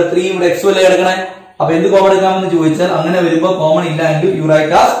 ഇല്ല, ഇവിടെ 3 ഇവിടെ x അല്ലേ എടുക്കണേ. അപ്പൊ എന്ത് കോമൺ എടുക്കാമെന്ന് ചോദിച്ചാൽ അങ്ങനെ വരുമ്പോ കോമൺ ഇല്ല എങ്കിൽ യു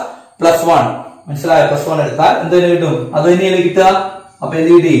റൈറ്റ് ആസ് +1. മനസ്സിലായോ? +1 എടുത്താൽ എന്ത് കിട്ടും? അത് തന്നെയല്ലേ കിട്ടുക. അപ്പൊ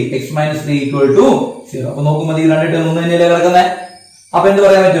എന്ത് കിട്ടി? x - 3 = 0. അപ്പൊ നോക്കുമ്പോൾ ഈ 2 3 തന്നെയല്ലേ കിടക്കുന്നത്. അപ്പൊ എന്ത്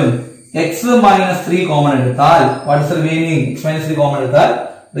പറയാൻ പറ്റും? x - 3 കോമൺ എടുത്താൽ what is remaining? x - 3 common എടുത്താൽ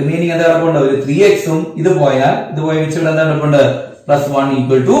റിമൈനിങ് എന്താ കിടപ്പുണ്ട്? ഒരു 3x ഉം ഇത് പോയി വെച്ച് ഇവിടെ എന്താ കിടപ്പുണ്ട്? +1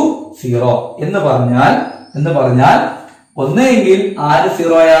 = 0 എന്ന് പറഞ്ഞാൽ ഒന്നെങ്കിൽ ആര്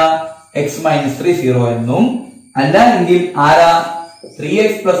 0യാ? x - 3 0 എന്നും, അല്ല എങ്കിൽ ആരാ?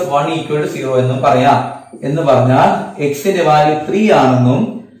 3x + 1 = 0 എന്നും പറയാം. എന്ന് പറഞ്ഞാൽ x-ന്റെ വാല്യൂ 3 ആണെന്നും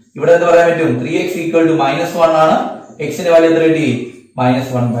ഇവിടെ എന്ത് പറയാൻ പറ്റും? 3x = -1 ആണ്. x-ന്റെ വാല്യൂ എത്ര കിട്ടി?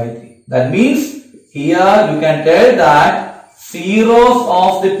 -1/3. That means here you can tell that zeros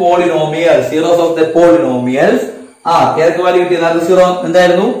of the polynomials are ഏതൊക്കെ വാല്യൂ കിട്ടി? 0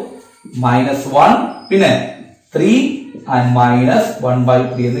 എന്തായിരുന്നു? -1, പിന്നെ 3 and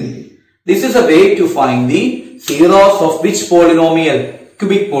 -1/3 എന്ന് കിട്ടി. This is a way to find the zeros of which polynomial?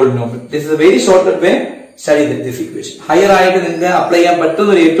 Cubic polynomial. This is a very shortcut way. Study this equation. Higher ആയിട്ട് നിങ്ങൾക്ക് apply ചെയ്യാൻ പറ്റുന്ന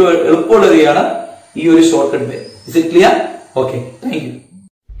ഒരു ഏറ്റവും എളുപ്പമുള്ള വഴിയാണ് ഈ ഒരു shortcut way. Is it clear? Okay, thank you.